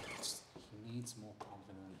 He needs more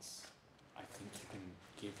confidence. I think you can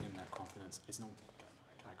give him that confidence. It's not.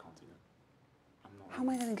 I can't do that. I'm not. How am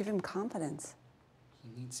I going to give him confidence? He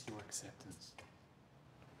needs your acceptance.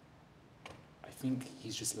 I think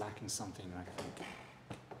he's just lacking something, and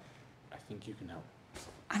I think you can help.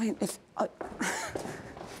 I mean, if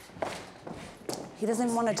he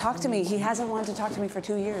doesn't want to talk to me. He hasn't wanted to talk to me for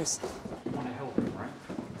 2 years. You want to help him, right?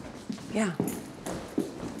 Yeah. Do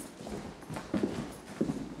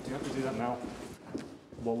you have to do that now?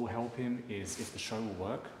 What will help him is if the show will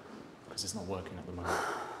work, because it's not working at the moment.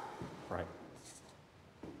 Right.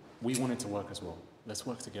 We want it to work as well. Let's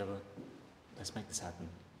work together. Let's make this happen.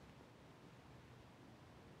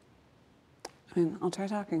 I mean, I'll try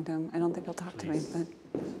talking to him. I don't think he'll talk to me, but...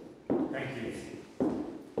 Thank you.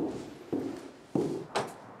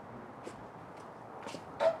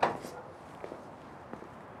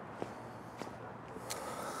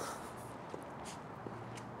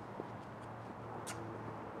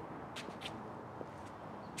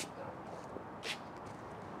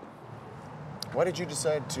 Why did you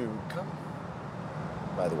decide to come,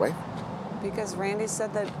 by the way? Because Randy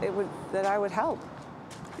said that I would help.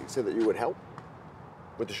 He said that you would help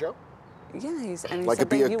with the show? Yeah, and he Like said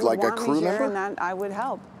be that a- you would like a want crew me here member? and that I would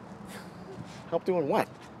help. Help doing what?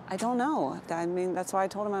 I don't know. I mean, that's why I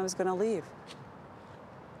told him I was going to leave.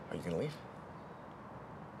 Are you gonna leave?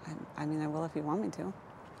 I mean, I will if you want me to.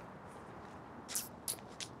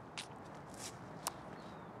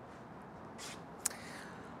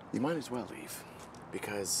 You might as well leave,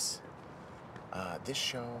 because this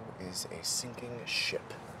show is a sinking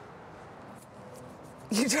ship.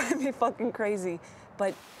 You drive me fucking crazy,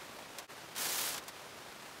 but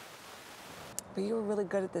you were really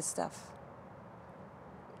good at this stuff.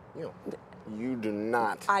 You do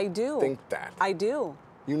not I do. think that. I do.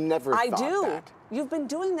 You never I thought do. that. You've been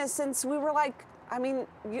doing this since we were like, I mean,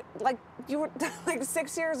 you were like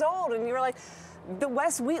 6 years old, and you were like, the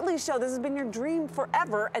Wes Wheatley show, this has been your dream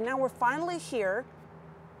forever, and now we're finally here.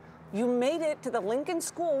 You made it to the Lincoln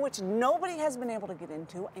School, which nobody has been able to get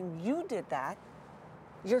into, and you did that.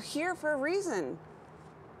 You're here for a reason.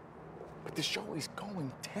 But the show is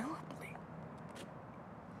going terribly.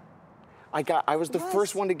 I was the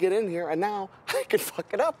first one to get in here, and now I can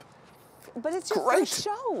fuck it up. But it's your first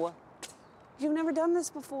show. You've never done this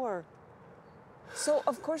before. So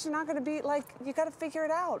of course you're not gonna be like, you gotta figure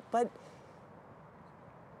it out. But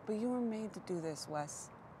you were made to do this, Wes.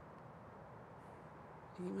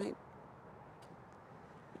 And you might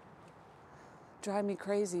drive me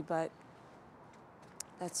crazy, but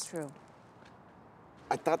that's true.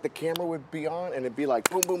 I thought the camera would be on and it'd be like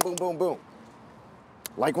boom, boom, boom, boom, boom.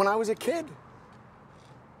 Like when I was a kid.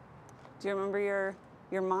 Do you remember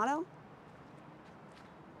your motto?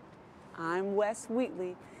 I'm Wes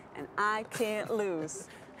Wheatley, and I can't lose.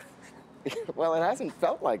 Well, it hasn't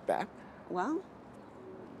felt like that. Well,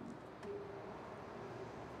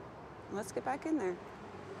 let's get back in there.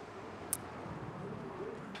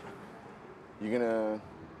 Do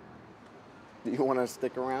you want to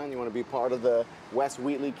stick around? You want to be part of the Wes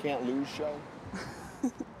Wheatley Can't Lose show?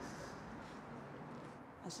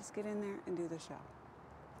 Let's just get in there and do the show.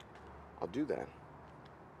 I'll do that.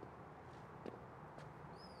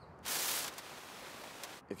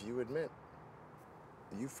 If you admit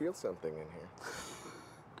you feel something in here.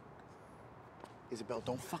 Isabel,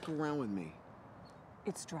 don't fuck around with me.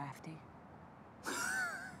 It's drafty.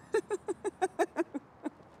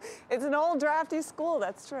 It's an old drafty school,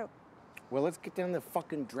 that's true. Well, let's get down to the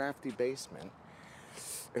fucking drafty basement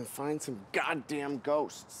and find some goddamn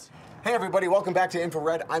ghosts. Hey everybody, welcome back to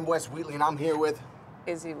Infrared. I'm Wes Wheatley and I'm here with...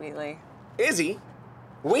 Izzy Wheatley. Izzy?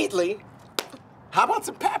 Wheatley? How about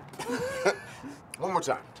some pep? One more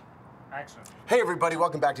time. Action. Hey everybody,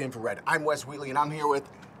 welcome back to Infrared. I'm Wes Wheatley and I'm here with...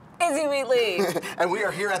 Izzy Wheatley. And we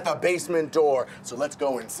are here at the basement door, so let's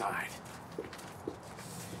go inside.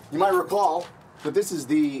 You might recall that this is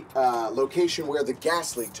the location where the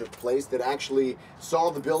gas leak took place that actually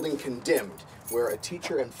saw the building condemned, where a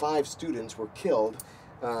teacher and 5 students were killed,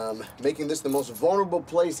 making this the most vulnerable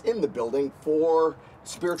place in the building for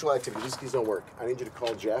spiritual activity. These keys don't work. I need you to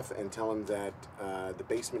call Jeff and tell him that the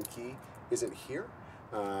basement key isn't here.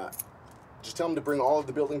 Just tell him to bring all of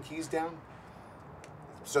the building keys down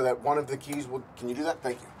so that one of the keys will... Can you do that?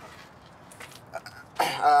 Thank you.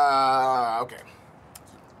 Okay.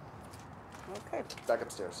 Okay. Back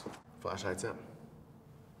upstairs. Flashlights up.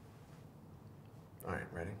 All right,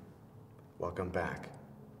 ready? Welcome back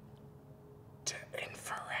to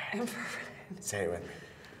Infrared. Infrared. Say it with me.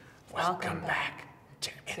 Welcome back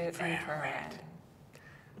to Infrared.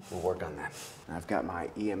 We'll work on that. I've got my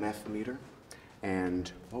EMF meter,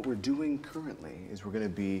 and what we're doing currently is we're going to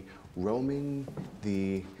be roaming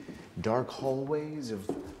the dark hallways of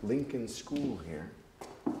Lincoln School here,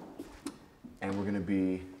 and we're going to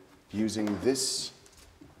be using this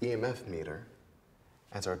EMF meter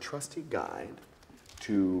as our trusty guide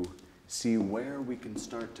to see where we can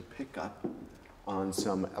start to pick up on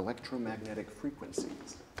some electromagnetic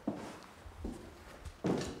frequencies.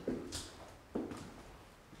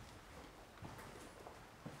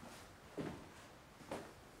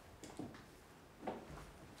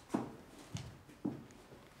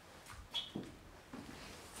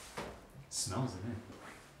 Smells in it.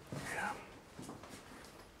 Yeah.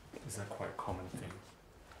 Is that quite a common thing?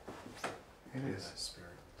 It is. Spirit.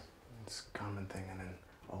 It's a common thing in an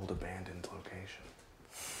old abandoned location.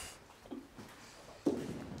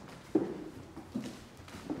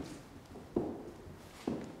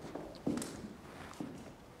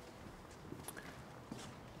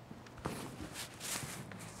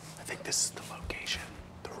 I think this is the location,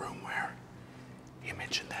 the room where you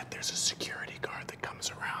mentioned that there's a security guard that comes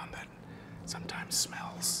around that sometimes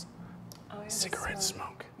smells cigarette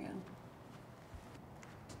smoke. Yeah.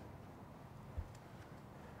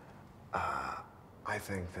 I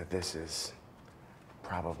think that this is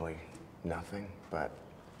probably nothing, but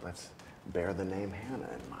let's bear the name Hannah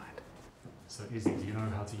in mind. So Izzy, do you know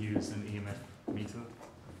how to use an EMF meter?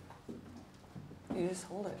 You just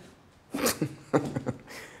hold it.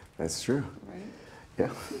 That's true. Right?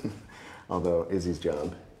 Yeah. Although Izzy's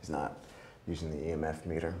job is not using the EMF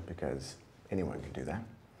meter because anyone can do that.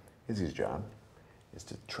 Izzy's job is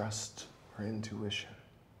to trust her intuition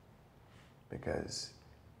because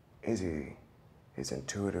Izzy is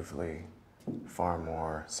intuitively far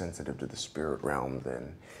more sensitive to the spirit realm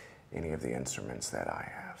than any of the instruments that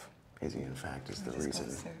I have. Izzy, in fact, is the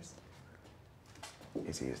reason.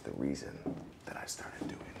 Izzy is the reason that I started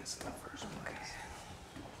doing this in the first place.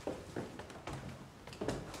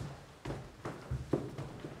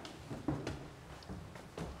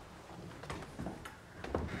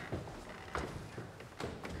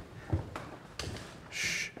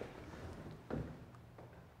 Shh.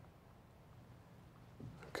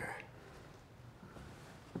 Okay.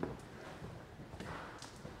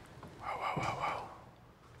 Whoa.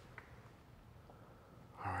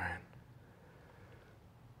 All right.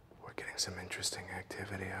 We're getting some interesting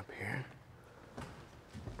activity up here.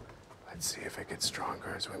 Let's see if it gets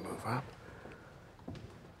stronger as we move up.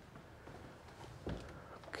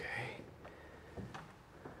 Okay.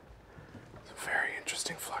 Some very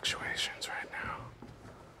interesting fluctuations right now.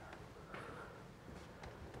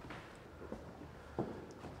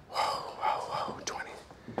 Whoa. 20.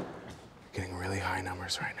 really high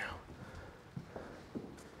numbers right now.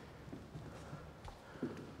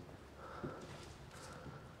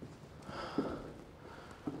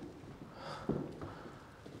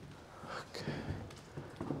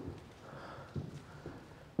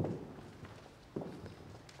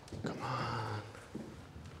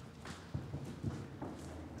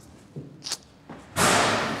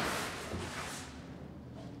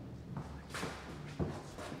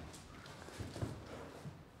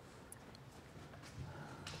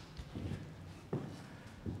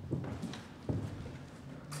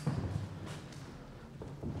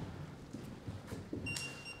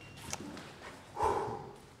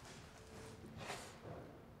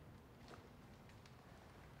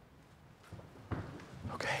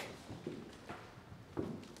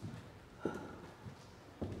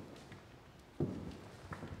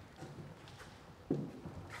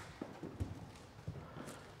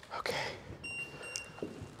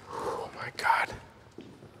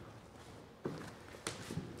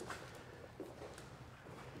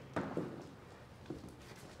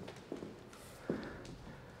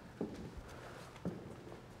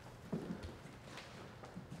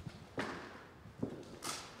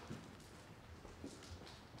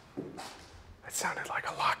 It sounded like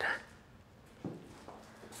a locker.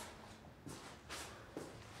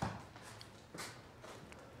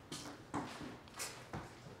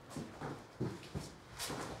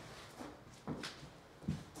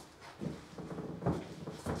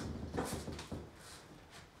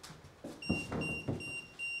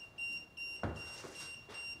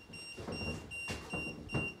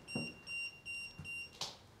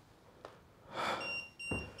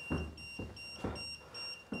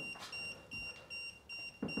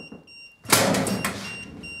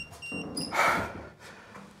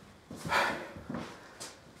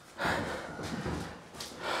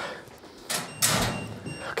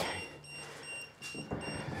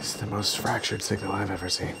 The most fractured signal I've ever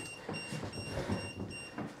seen.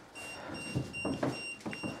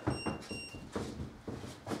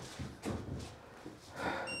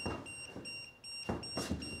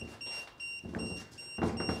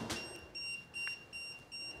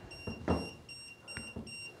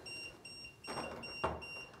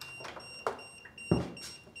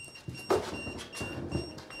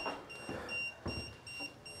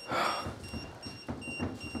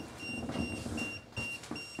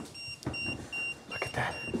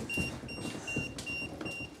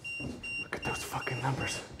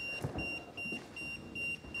 Numbers.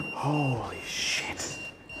 Holy shit.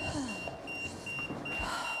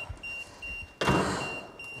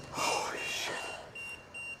 Holy shit.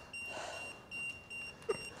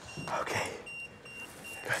 Okay.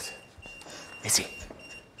 Guys. Izzy.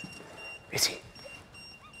 Izzy.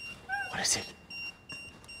 What is it?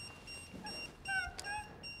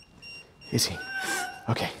 Izzy.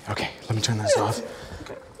 Okay, okay. Let me turn this off.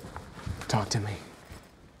 Talk to me.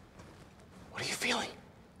 What are you feeling?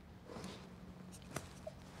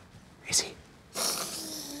 Izzy,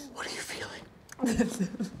 what are you feeling?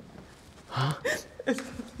 Huh?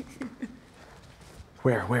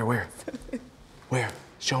 Where? Where?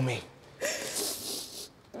 Show me.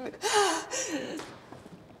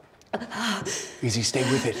 Izzy, stay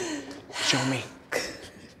with it. Show me.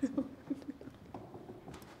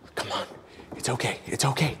 Come on. It's okay. It's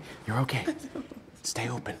okay. You're okay. Stay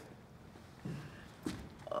open.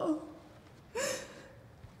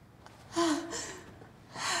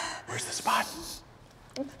 Where's the spot?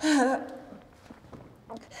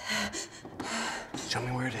 Show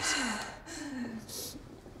me where it is.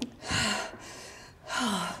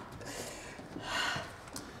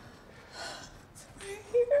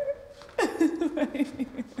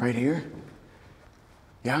 Right here?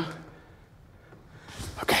 Yeah?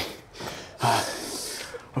 Okay.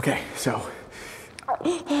 Okay, so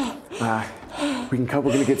we're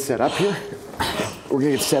gonna get set up here. We're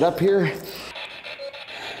gonna get set up here.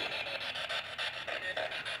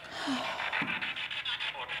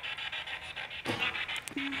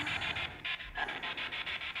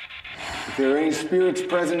 If there are any spirits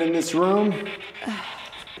present in this room,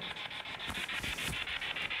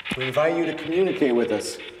 we invite you to communicate with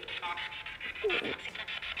us.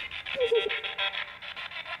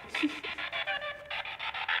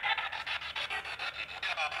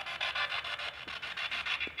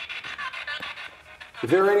 If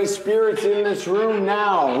there are any spirits in this room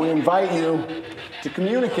now, we invite you to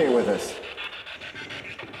communicate with us.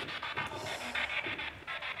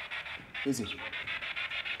 Izzy.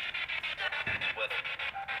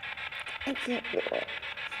 I can't do it.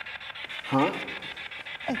 Huh?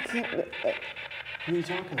 I can't do it. What are you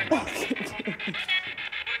talking about? I can't do it.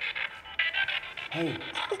 Hey.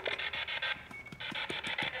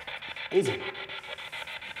 Izzy.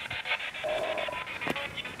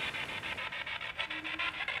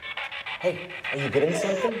 Hey, are you getting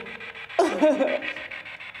something?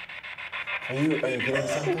 Are you getting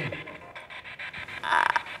something?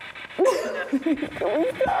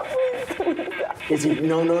 Izzy,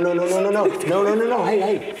 no.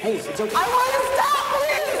 Hey, it's okay. I want to stop,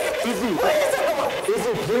 please!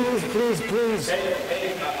 Izzy, please. Hey,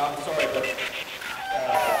 I'm sorry, but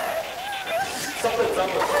something's up.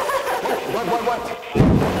 What?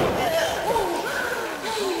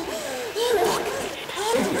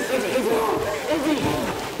 Izzy.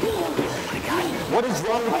 Oh my God. What is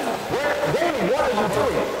wrong with you? What are you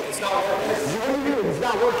doing? It's not working. What are you doing? It's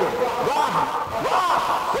not working. Rob!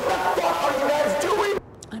 What the fuck are you guys doing?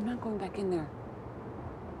 I'm not going back in there.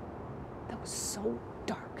 That was so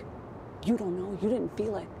dark. You don't know. You didn't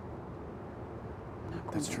feel it. I'm not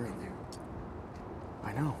going That's back true. in there.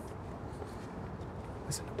 I know.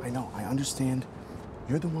 Listen, I know. I understand.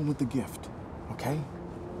 You're the one with the gift, okay?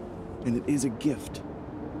 And it is a gift.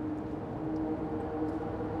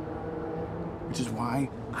 Which is why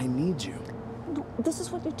I need you. No, this is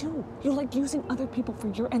what you do. You like using other people for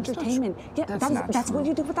your entertainment. Yeah, that's what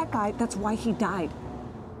you did with that guy. That's why he died.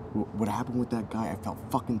 What happened with that guy, I felt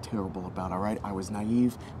fucking terrible about, all right? I was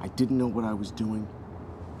naive. I didn't know what I was doing.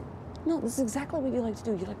 No, this is exactly what you like to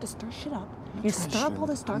do. You like to stir shit up. You stir up all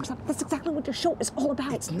this dark stuff. That's exactly what your show is all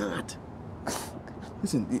about. It's not.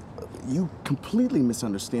 Listen, you completely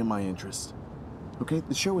misunderstand my interest. Okay?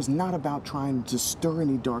 The show is not about trying to stir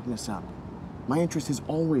any darkness up. My interest has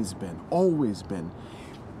always been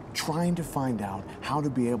trying to find out how to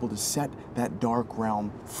be able to set that dark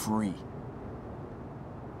realm free.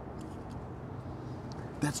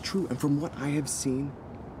 That's true, and from what I have seen,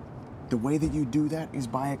 the way that you do that is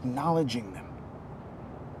by acknowledging them.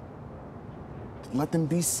 Let them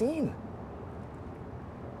be seen.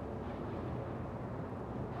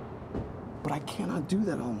 But I cannot do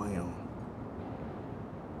that on my own.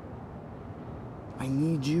 I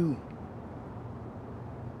need you.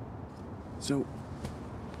 So,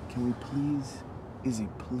 can we please, Izzy,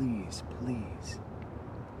 please, will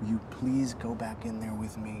you please go back in there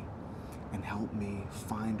with me and help me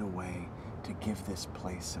find a way to give this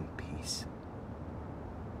place some peace?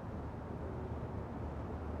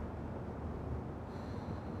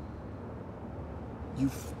 You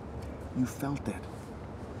felt it.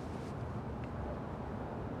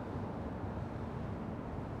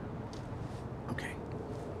 Okay.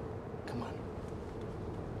 Come on.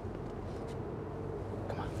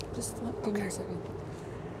 Just give me a second.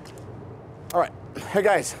 All right. Hey,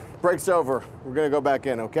 guys. Break's over. We're going to go back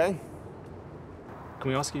in, okay? Can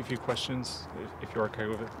we ask you a few questions, if you're okay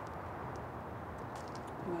with it?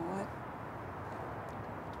 You know what?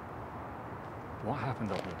 What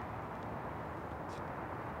happened up here?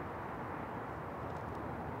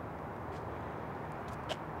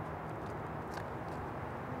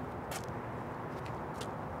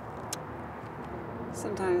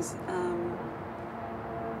 Sometimes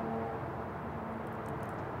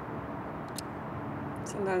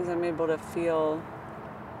I'm able to feel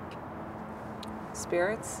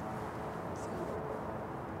spirits. So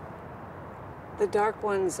the dark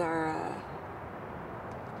ones are,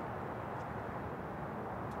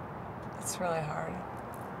 it's really hard.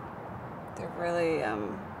 They're really,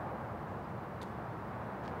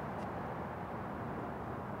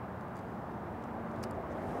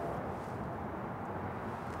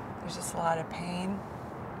 there's just a lot of pain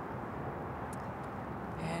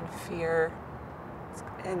and fear,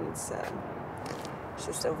 and it's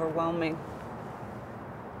just overwhelming.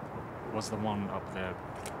 Was the one up there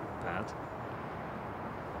bad?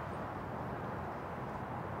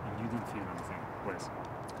 And you didn't feel anything, Wes?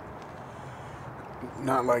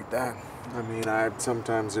 Not like that. I mean,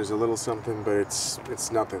 sometimes there's a little something, but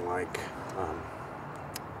it's nothing like.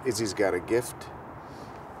 Izzy's got a gift.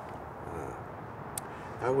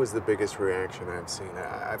 That was the biggest reaction I've seen.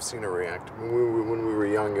 I've seen her react. When we were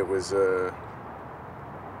young, it was,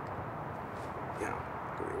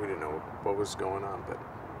 we didn't know what was going on, but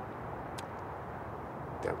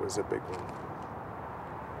that was a big one.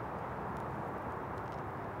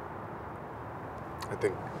 I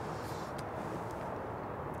think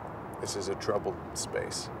this is a troubled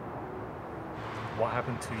space. What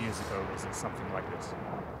happened 2 years ago? Was it something like this?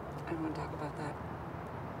 I don't want to talk about that.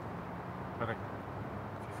 Okay. If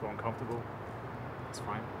you feel uncomfortable, it's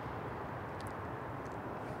fine.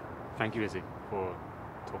 Thank you, Izzy, for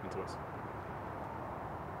talking to us.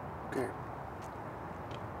 Okay.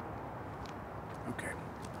 Okay.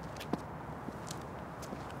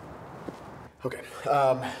 Okay.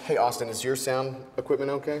 Hey, Austin, is your sound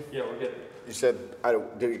equipment okay? Yeah, we're good. You said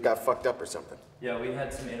it got fucked up or something. Yeah, we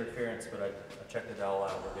had some interference, but I checked it all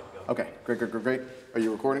out. We're good to go. Okay, great. Are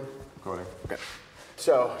you recording? Recording. Okay.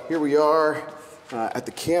 So here we are at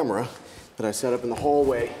the camera that I set up in the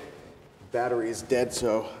hallway. Battery is dead,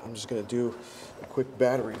 so I'm just gonna do a quick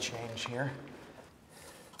battery change here.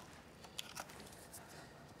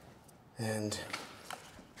 And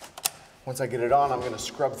once I get it on, I'm gonna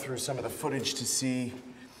scrub through some of the footage to see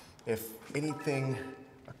if anything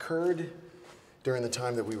occurred during the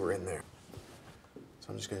time that we were in there. So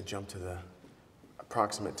I'm just gonna jump to the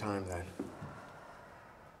approximate time that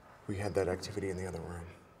we had that activity in the other room.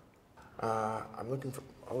 I'm looking for,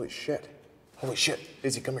 holy shit.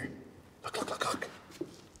 Izzy, come here. Look.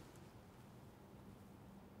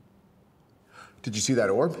 Did you see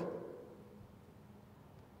that orb?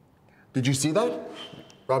 Did you see that?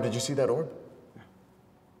 Rob, did you see that orb?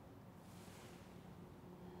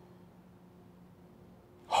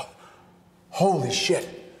 Oh, holy shit.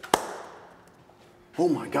 Oh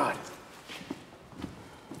my God.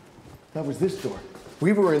 That was this door.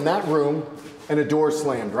 We were in that room and a door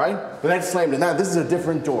slammed, right? But that slammed and this is a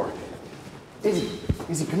different door. Izzy,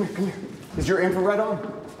 come here. Is your infrared on?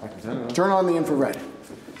 I can turn it on. Turn on the infrared.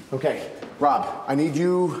 Okay, Rob, I need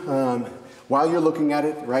you, while you're looking at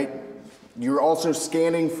it, right? You're also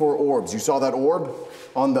scanning for orbs. You saw that orb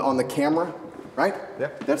on the camera, right? Yeah.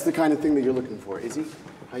 That's the kind of thing that you're looking for. Izzy,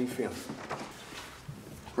 how you feeling?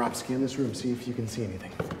 Rob, scan this room, see if you can see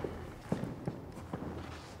anything.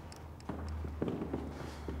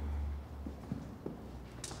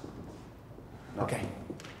 Okay.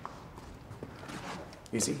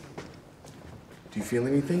 Izzy, do you feel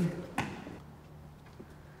anything?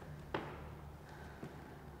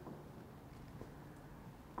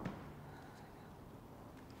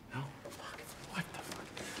 No? Fuck. What the fuck?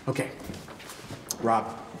 Okay.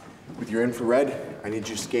 Rob, with your infrared, I need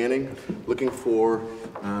you scanning, looking for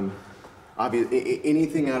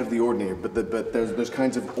anything out of the ordinary, but there's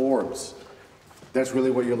kinds of orbs. That's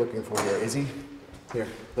really what you're looking for here. Izzy, here,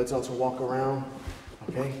 let's also walk around,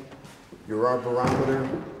 okay? You're our barometer.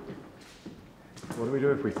 What do we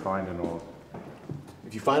do if we find an orb?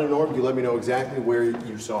 If you find an orb, you let me know exactly where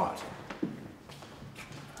you saw it.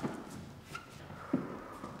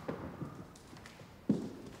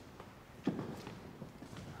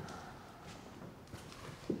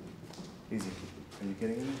 Easy. Are you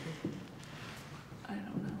getting anything? I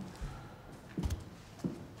don't know.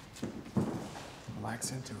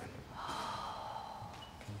 Relax into it.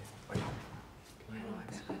 Can you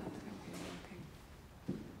relax?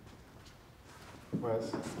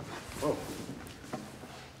 Wes? Oh.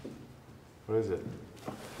 What is it?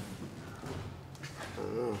 I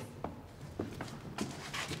don't know.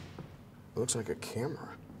 It looks like a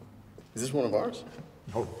camera. Is this one of ours?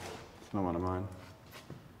 Oh, it's not one of mine.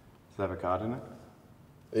 Does it have a card in it?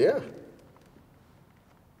 Yeah.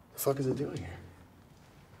 The fuck is it doing here?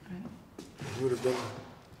 It would have been.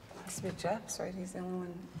 Must be Jeff's, right? He's the only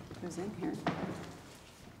one who's in here.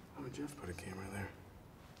 Why would Jeff put a camera there?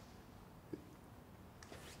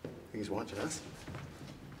 Think he's watching us?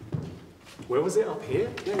 Where was it? Up here?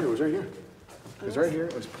 Yeah, it was right here. It was right here.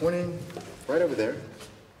 It was pointing right over there.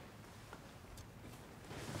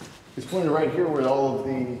 It's pointing right here where all of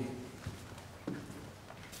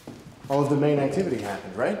the main activity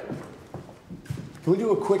happened, right? Can we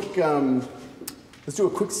do a quick, let's do a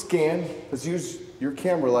quick scan. Let's use your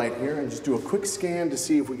camera light here and just do a quick scan to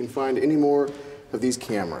see if we can find any more of these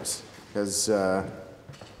cameras. Because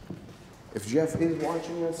if Jeff is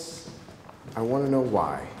watching us, I want to know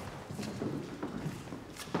why.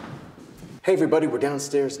 Hey everybody, we're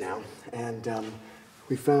downstairs now, and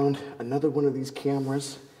we found another one of these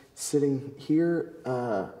cameras sitting here,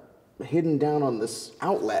 hidden down on this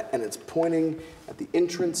outlet, and it's pointing at the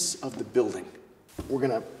entrance of the building. We're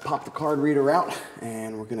gonna pop the card reader out,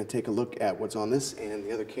 and we're gonna take a look at what's on this and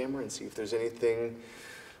the other camera and see if there's anything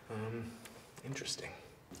interesting.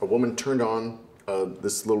 A woman turned on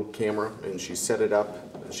this little camera, and she set it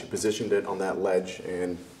up, she positioned it on that ledge,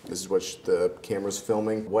 and this is what the camera's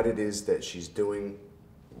filming, what it is that she's doing,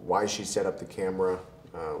 why she set up the camera,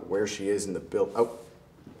 where she is in the build. Oh,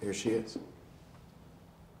 here she is.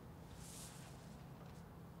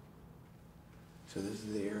 So this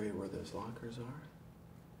is the area where those lockers are?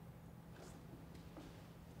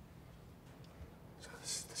 So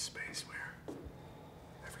this is the space where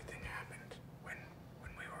everything happened when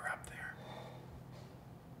we were up there.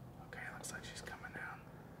 Okay, looks like she's coming down.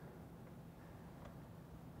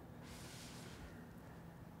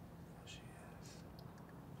 There she is.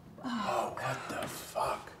 Oh, what the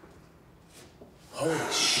fuck?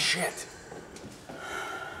 Holy shit.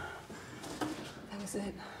 was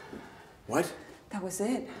it. What? That was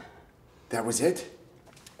it. That was it?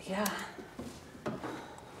 Yeah.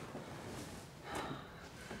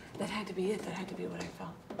 That had to be it. That had to be what I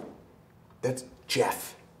felt. That's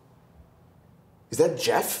Jeff. Is that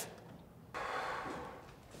Jeff?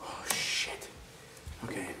 Oh, shit.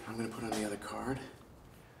 Okay, I'm gonna put on the other card.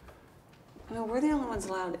 I mean, we're the only ones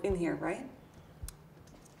allowed in here, right?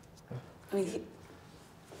 I mean,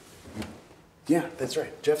 Yeah, that's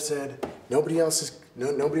right. Jeff said nobody else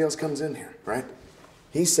comes in here, right?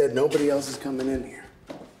 He said nobody else is coming in here.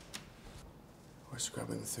 We're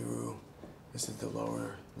scrubbing through. This is the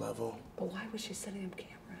lower level. but why was she setting up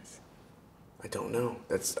cameras? I don't know.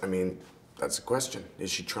 That's a question.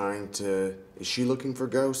 Is she looking for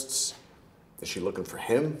ghosts? Is she looking for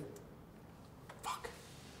him? Fuck.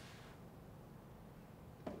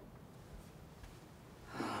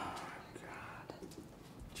 Oh, God.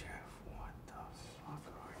 Jeff, what the fuck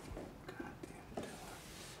are you goddamn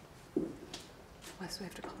doing? Wes, we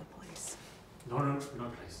have to call the police. No,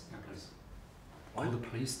 please. Call the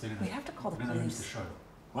police, they're We have to call the we're gonna lose the police. show.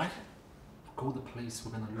 What? Call the police,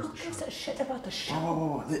 we're gonna lose Who the gives show. a shit about the show?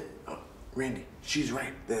 Whoa. Randy, she's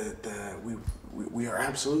right. We are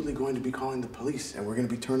absolutely going to be calling the police, and we're going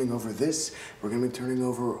to be turning over this. We're going to be turning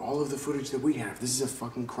over all of the footage that we have. This is a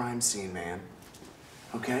fucking crime scene, man.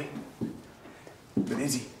 Okay? But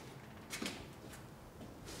Izzy,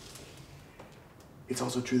 it's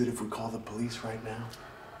also true that if we call the police right now,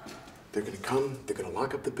 they're going to come, they're going to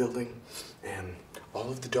lock up the building, and all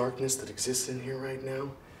of the darkness that exists in here right now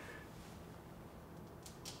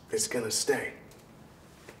is going to stay.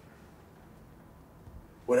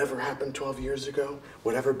 Whatever happened 12 years ago,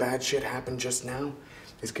 whatever bad shit happened just now,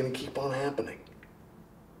 is gonna keep on happening.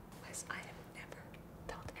 Wes, I have never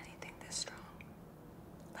felt anything this strong.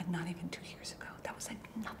 Like, not even 2 years ago. That was like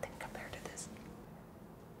nothing compared to this.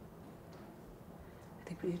 I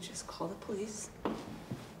think we need to just call the police.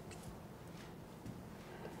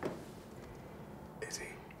 Izzy,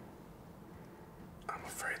 I'm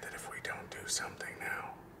afraid that if we don't do something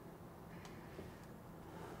now,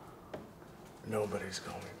 nobody's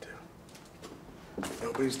going to.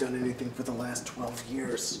 Nobody's done anything for the last 12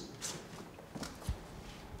 years.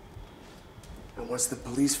 And once the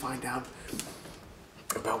police find out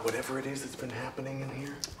about whatever it is that's been happening in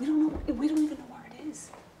here, We don't know. We don't even know where it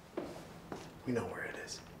is. we know where it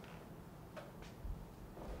is.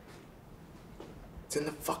 It's in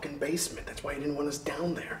the fucking basement. That's why he didn't want us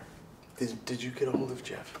down there. Did you get a hold of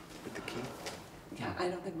Jeff with the key? Yeah, I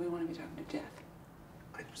don't think we want to be talking to Jeff.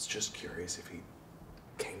 I was just curious if he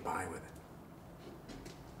came by with it.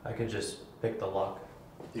 I could just pick the lock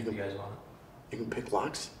if you guys want You can pick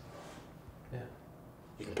locks? it. Yeah,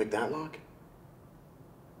 You can pick that lock?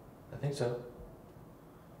 I think so.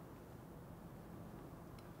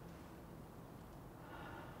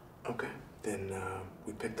 Okay, then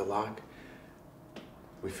we pick the lock,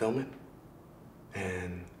 we film it,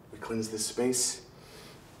 and we cleanse this space,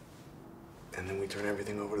 and then we turn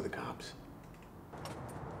everything over to the cops.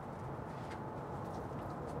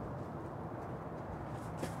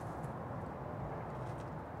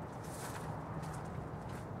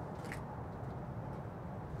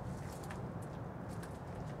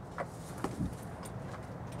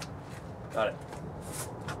 Got it.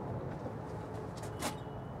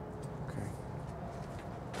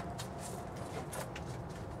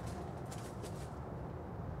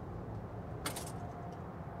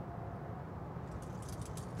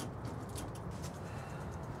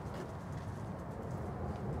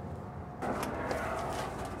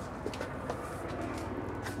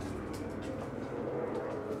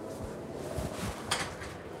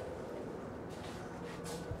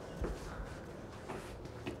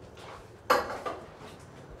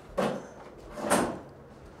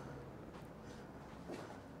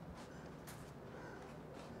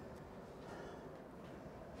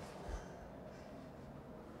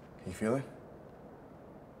 You feel it?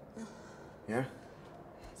 Yeah?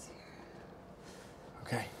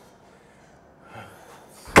 Okay.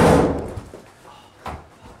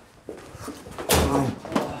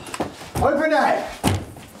 Open it!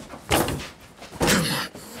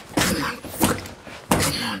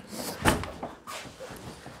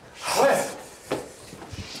 Wes!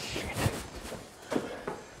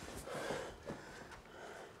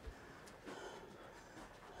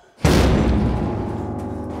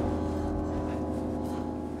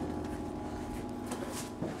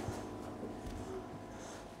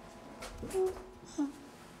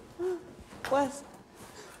 Wes.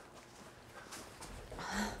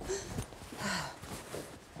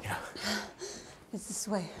 Yeah. It's this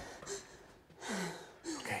way.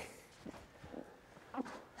 Okay.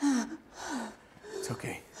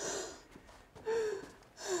 Okay.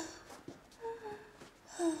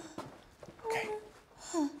 Okay.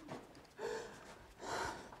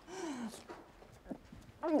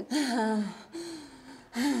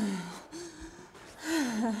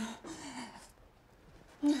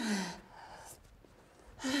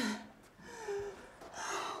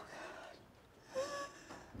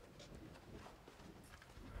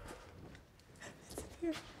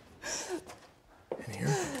 In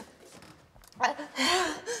here?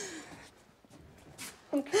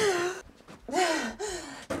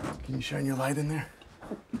 Can you shine your light in there?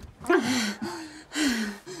 We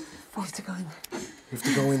have to go in there. You have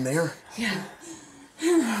to go in there? Yeah.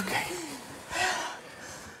 Okay.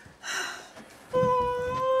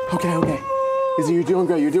 Okay. Izzy, you're doing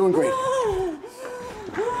great. You're doing great.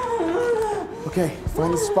 Okay,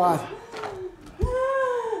 find the spot.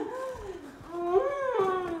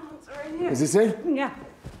 Is this it? Yeah.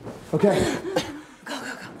 Okay. Go.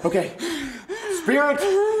 Okay. Spirit,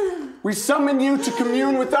 we summon you to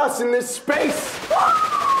commune with us in this space.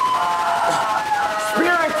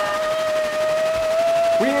 Spirit,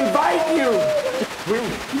 we invite you. We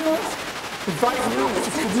invite you to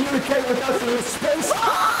communicate with us in this space.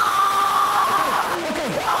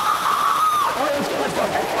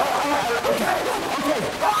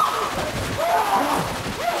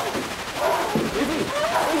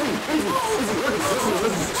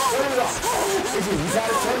 Izzy, you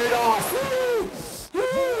gotta turn it off.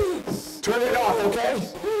 Turn it off, okay?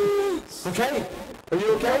 Okay? Are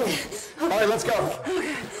you okay? All right, let's go.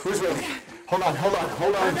 Who's ready? Hold on.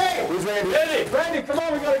 Randy! Who's Randy? Randy, come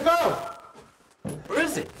on, we gotta go! Where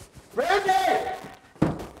is he? Randy!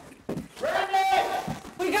 Randy!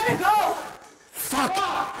 We gotta go! Fuck!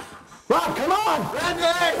 Rob, come on!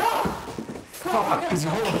 Randy! Fuck! Izzy,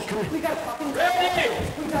 hold on. Come here. We gotta fucking Randy!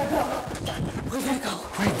 We gotta go! We gotta go.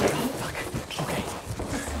 Fuck. Okay.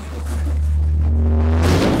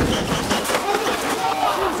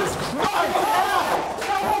 Jesus Christ!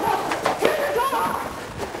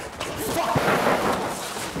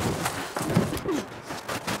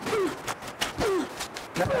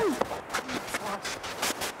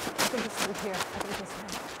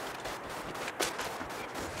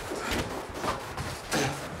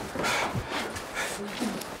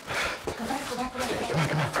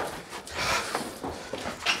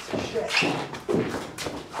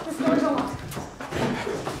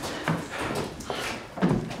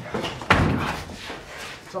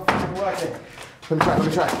 Let me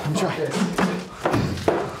try.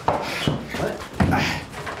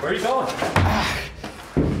 Where are you going?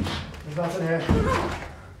 There's nothing here.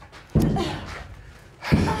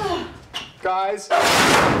 Guys.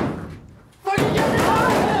 Fucking get me out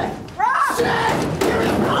of here! Rob! Shit! You're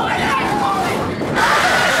blowing it!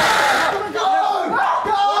 Go!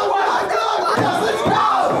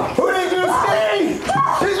 Who did you see?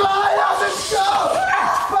 He's behind us! Let's go!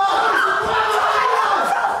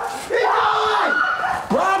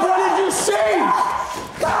 Rob, what did you see?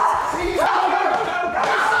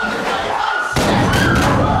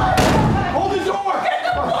 Hold the door!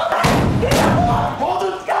 Hold the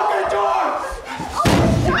fucking door!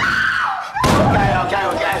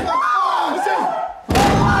 Okay. Listen! Let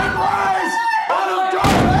light rise! Out of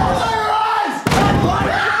darkness! Let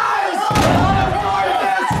light rise! Out of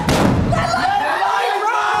darkness! Let light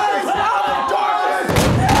rise! Out of darkness!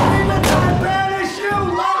 Demons will banish you!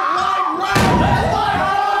 Let light rise! Let light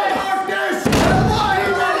rise! Darkness! Let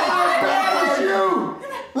light banish you!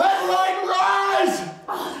 Let light rise!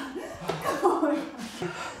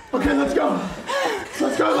 Okay, let's go.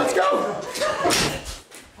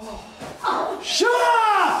 Shut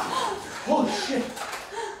up! Holy shit.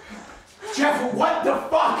 Jeff, what the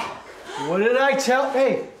fuck? What did I tell?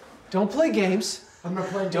 Hey, don't play games. I'm not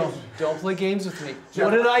playing games. Don't play games with me. Jeff,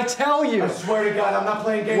 what did I tell you? I swear to God, I'm not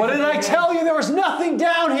playing games. What did I tell you? There was nothing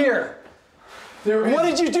down here. What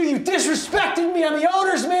did you do? You disrespected me. I'm the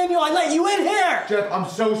owner's manual. I let you in here. Jeff, I'm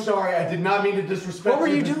so sorry. I did not mean to disrespect you. What were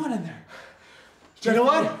you doing in there? Jeff, you know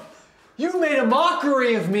what? You made a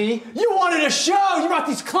mockery of me. You wanted a show. You brought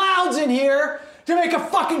these clowns in here to make a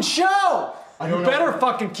fucking show. You better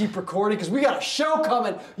fucking keep recording because we got a show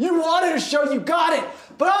coming. You wanted a show, you got it.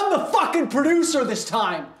 But I'm the fucking producer this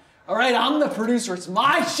time. All right, I'm the producer. It's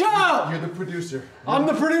my show. You're the producer. I'm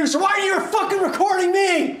the producer. Why are you fucking recording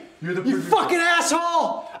me? You're the producer. You fucking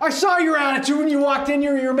asshole. I saw your attitude when you walked in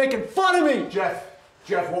here. You were making fun of me. Jeff,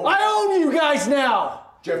 I own you guys now.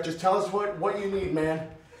 Jeff, just tell us what you need, man.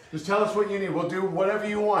 Just tell us what you need. We'll do whatever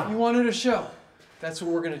you want. You wanted a show. That's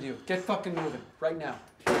what we're gonna do. Get fucking moving right now.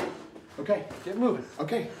 Okay. Get moving.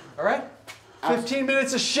 Okay. All right? 15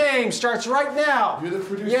 minutes of shame starts right now. You're the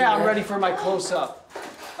producer. Yeah, I'm man. ready for my close-up.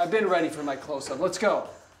 I've been ready for my close-up. Let's go.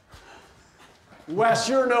 Wes,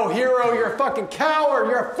 you're no hero. You're a fucking coward.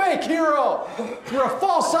 You're a fake hero. You're a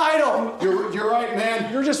false idol. You're right,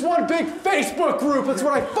 man. You're just one big Facebook group. That's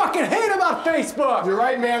what I fucking hate about Facebook. You're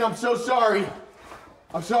right, man. I'm so sorry.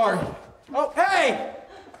 I'm sorry. Oh, hey!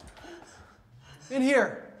 In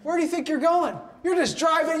here. Where do you think you're going? You're just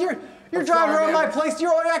driving. You're driving around my place.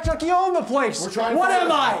 You're acting like you own the place. We're trying. What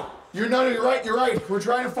am I? You're right. You're right. We're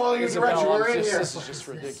trying to follow your direction. We're in here. This is just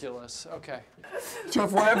ridiculous. Okay.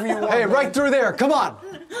 Jeff, whatever you want. Hey, right through there. Come on.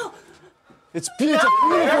 It's a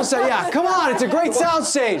beautiful sound. Yeah, come on. It's a great sound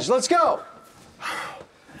stage. Let's go.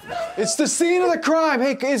 It's the scene of the crime.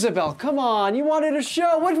 Hey, Isabel, come on. You wanted a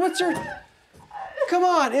show. What's your... Come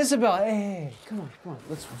on, Isabel. Hey, come on.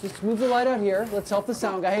 Let's move the light out here. Let's help the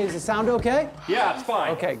sound guy. Hey, is the sound okay? Yeah, it's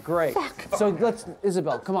fine. Okay, great. So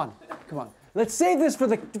Isabel, come on. Let's save this for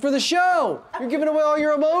the show. You're giving away all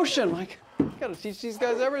your emotion. Like, you gotta teach these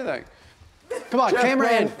guys everything. Come on, Jeff, camera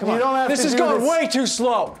man, in. Come on. you don't have this to is do going this. way too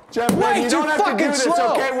slow. Jeff, man, way you too don't have to fucking do this,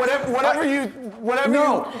 slow. okay? Whatever you.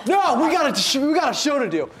 No, we got a show to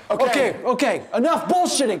do. Okay. Enough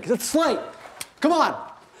bullshitting. It's late. Come on.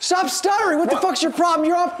 Stop stuttering. What the fuck's your problem?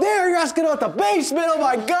 You're up there. You're asking about the basement. Oh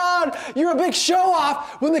my God. You're a big show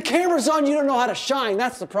off. When the camera's on, you don't know how to shine.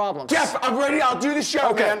 That's the problem. Jeff, I'm ready. I'll do the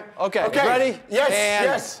show, man. Okay. Ready?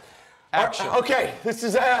 Yes. Action. Okay. This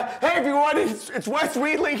is hey everyone. It's Wes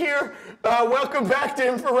Wheatley here. Welcome back to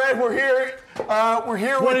Infrared. We're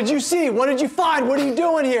here. What did you see? What did you find? What are you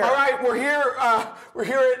doing here? All right. We're here. We're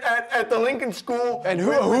here at the Lincoln School. And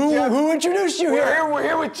who introduced you here? We're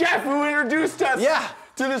here with Jeff, who introduced us. Yeah.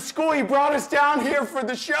 To the school. He brought us down here for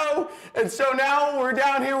the show, and so now we're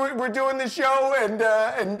down here. We're doing the show,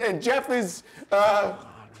 and Jeff is.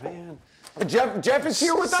 Man. Jeff is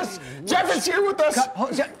here with us. Jeff is here with us.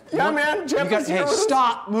 Yeah, man. Jeff is here with us.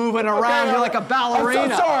 Stop moving around. You're like a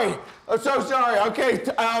ballerina. I'm so sorry. Okay.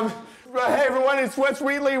 Hey everyone, it's Wes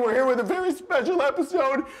Wheatley. We're here with a very special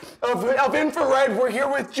episode of Infrared. We're here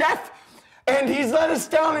with Jeff, and he's led us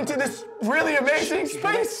down into this really amazing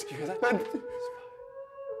space. Did you hear that?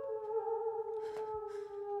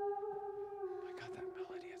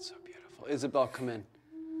 Isabel, come in.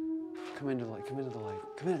 Come into the light. Come into the light.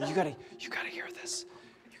 Come in. You gotta hear this. You gotta hear this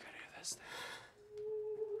thing.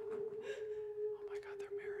 Oh my God,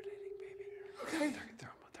 they're marinating, baby. Okay. They're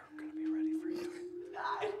gonna be ready for you.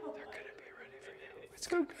 They're gonna be ready for you. It's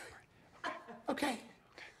gonna be ready. Okay.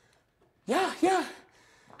 Yeah.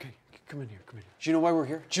 Okay, come in here. Do you know why we're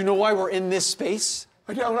here? Do you know why we're in this space?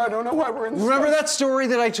 I don't know why we're in this Remember space. that story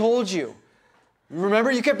that I told you?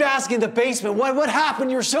 Remember, you kept asking the basement, what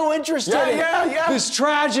happened? You're so interested in this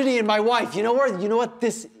tragedy and my wife. You know what?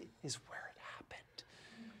 This is where it happened.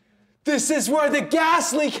 This is where the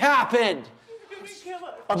gas leak happened.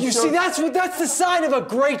 You see, that's the sign of a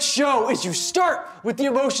great show, is you start with the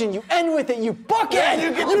emotion, you end with it, you book it.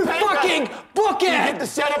 You fucking book it. You get the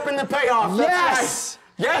setup and the payoff. Yes.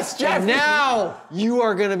 Right. Yes, Jeff. And now you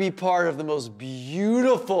are going to be part of the most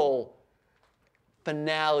beautiful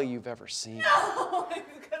finale you've ever seen. No,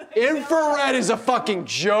 Infrared is a fucking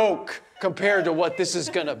joke compared to what this is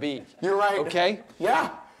gonna be. You're right. Okay?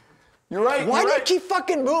 Yeah. You're right. Why do you keep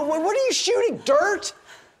fucking moving? What are you shooting? Dirt?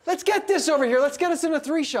 Let's get this over here. Let's get us in a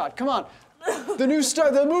 3-shot. Come on. The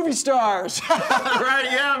movie stars. Right,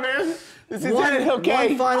 yeah, man. This is it. Okay.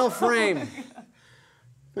 One final frame.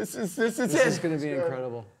 This is it. This is gonna be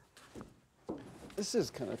incredible. This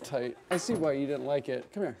is kind of tight. I see why you didn't like it.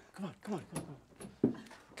 Come here. Come on.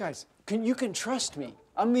 Guys, you can trust me.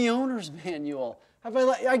 I'm the owner's manual.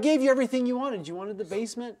 I gave you everything you wanted. You wanted the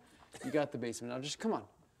basement? You got the basement. Now just come on.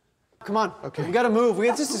 Come on. Okay. We gotta move.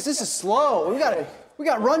 This is slow. We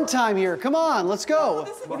got run time here. Come on, let's go.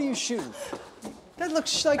 What are you shooting? That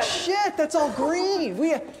looks like shit. That's all green.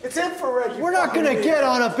 It's infrared. We're not gonna get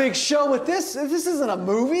on a big show with this. This isn't a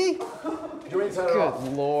movie. Good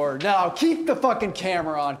Lord. Now keep the fucking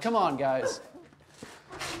camera on. Come on, guys.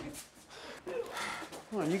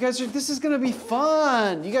 Come on, you guys this is gonna be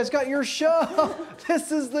fun. You guys got your show.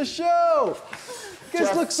 This is the show. You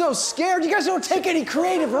guys look so scared. You guys don't take any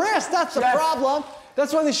creative risks. That's the problem.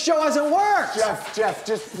 That's why this show hasn't worked. Jeff,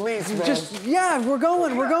 just please, man. We're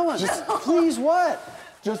going. Just please what?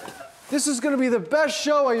 This is gonna be the best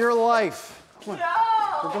show of your life. Come on. No.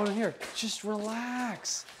 We're going in here. Just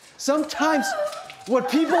relax. Sometimes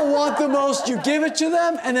what people want the most, you give it to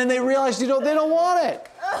them, and then they realize they don't want it.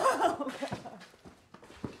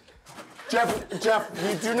 Jeff,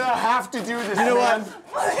 you do not have to do this. You know man.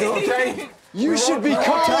 what? Okay? You should be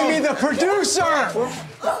calling me the producer.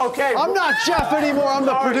 Okay. I'm not Jeff anymore. I'm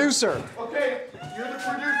the producer. Okay, you're the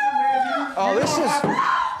producer, man. Oh, this is.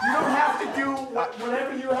 You don't have to do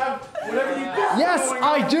whatever you have, whatever you got. Yes,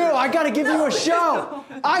 I do. I got to give you a show.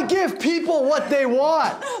 I give people what they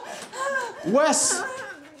want. Wes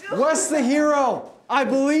the hero. I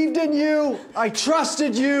believed in you. I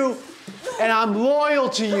trusted you. And I'm loyal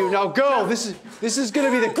to you. Now go. This is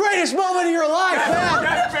going to be the greatest moment of your life,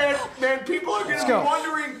 man. Man, people are going to be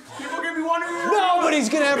wondering. People are going to be wondering. Nobody's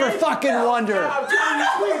going to ever fucking wonder.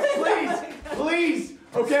 Please.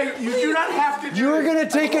 Okay, you do not have to do You're going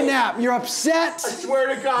to take a nap. You're upset. I swear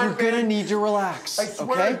to God, you're going to need to relax. I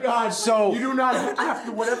swear to God. So you do not have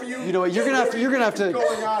to. Whatever you. You know what? You're going to have to. What's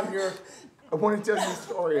going on here? I want to tell you a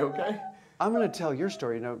story, okay? I'm gonna tell your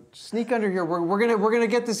story. Now, sneak under here. We're gonna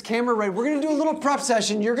get this camera ready. We're gonna do a little prep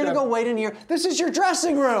session. You're gonna go wait in here. This is your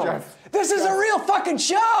dressing room. Jeff, this is a real fucking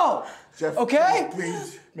show. Jeff, okay?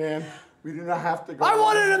 Please, man. We do not have to go. I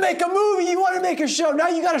wanted to make a movie. You want to make a show. Now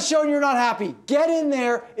you got a show and you're not happy. Get in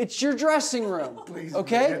there. It's your dressing room. Please,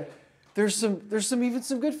 okay? man. There's even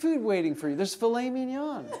some good food waiting for you. There's filet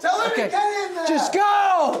mignon. Tell him to get in there. Just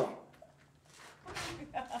go.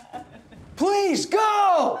 Please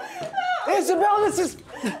go! Isabel, this is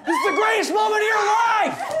the greatest moment of your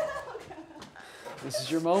life! This is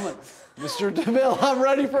your moment. Mr. DeMille, I'm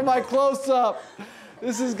ready for my close-up.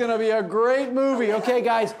 This is gonna be a great movie. Okay,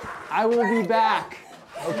 guys, I will be back.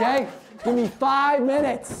 Okay? Give me 5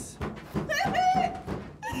 minutes.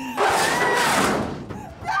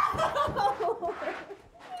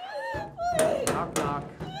 Knock, knock.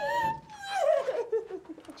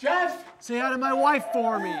 Jeff! Say hi to my wife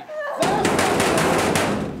for me.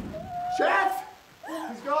 Jeff!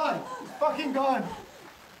 He's gone. He's fucking gone.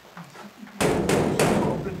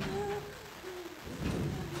 Open.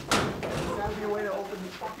 There's gotta be a way to open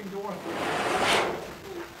this fucking door.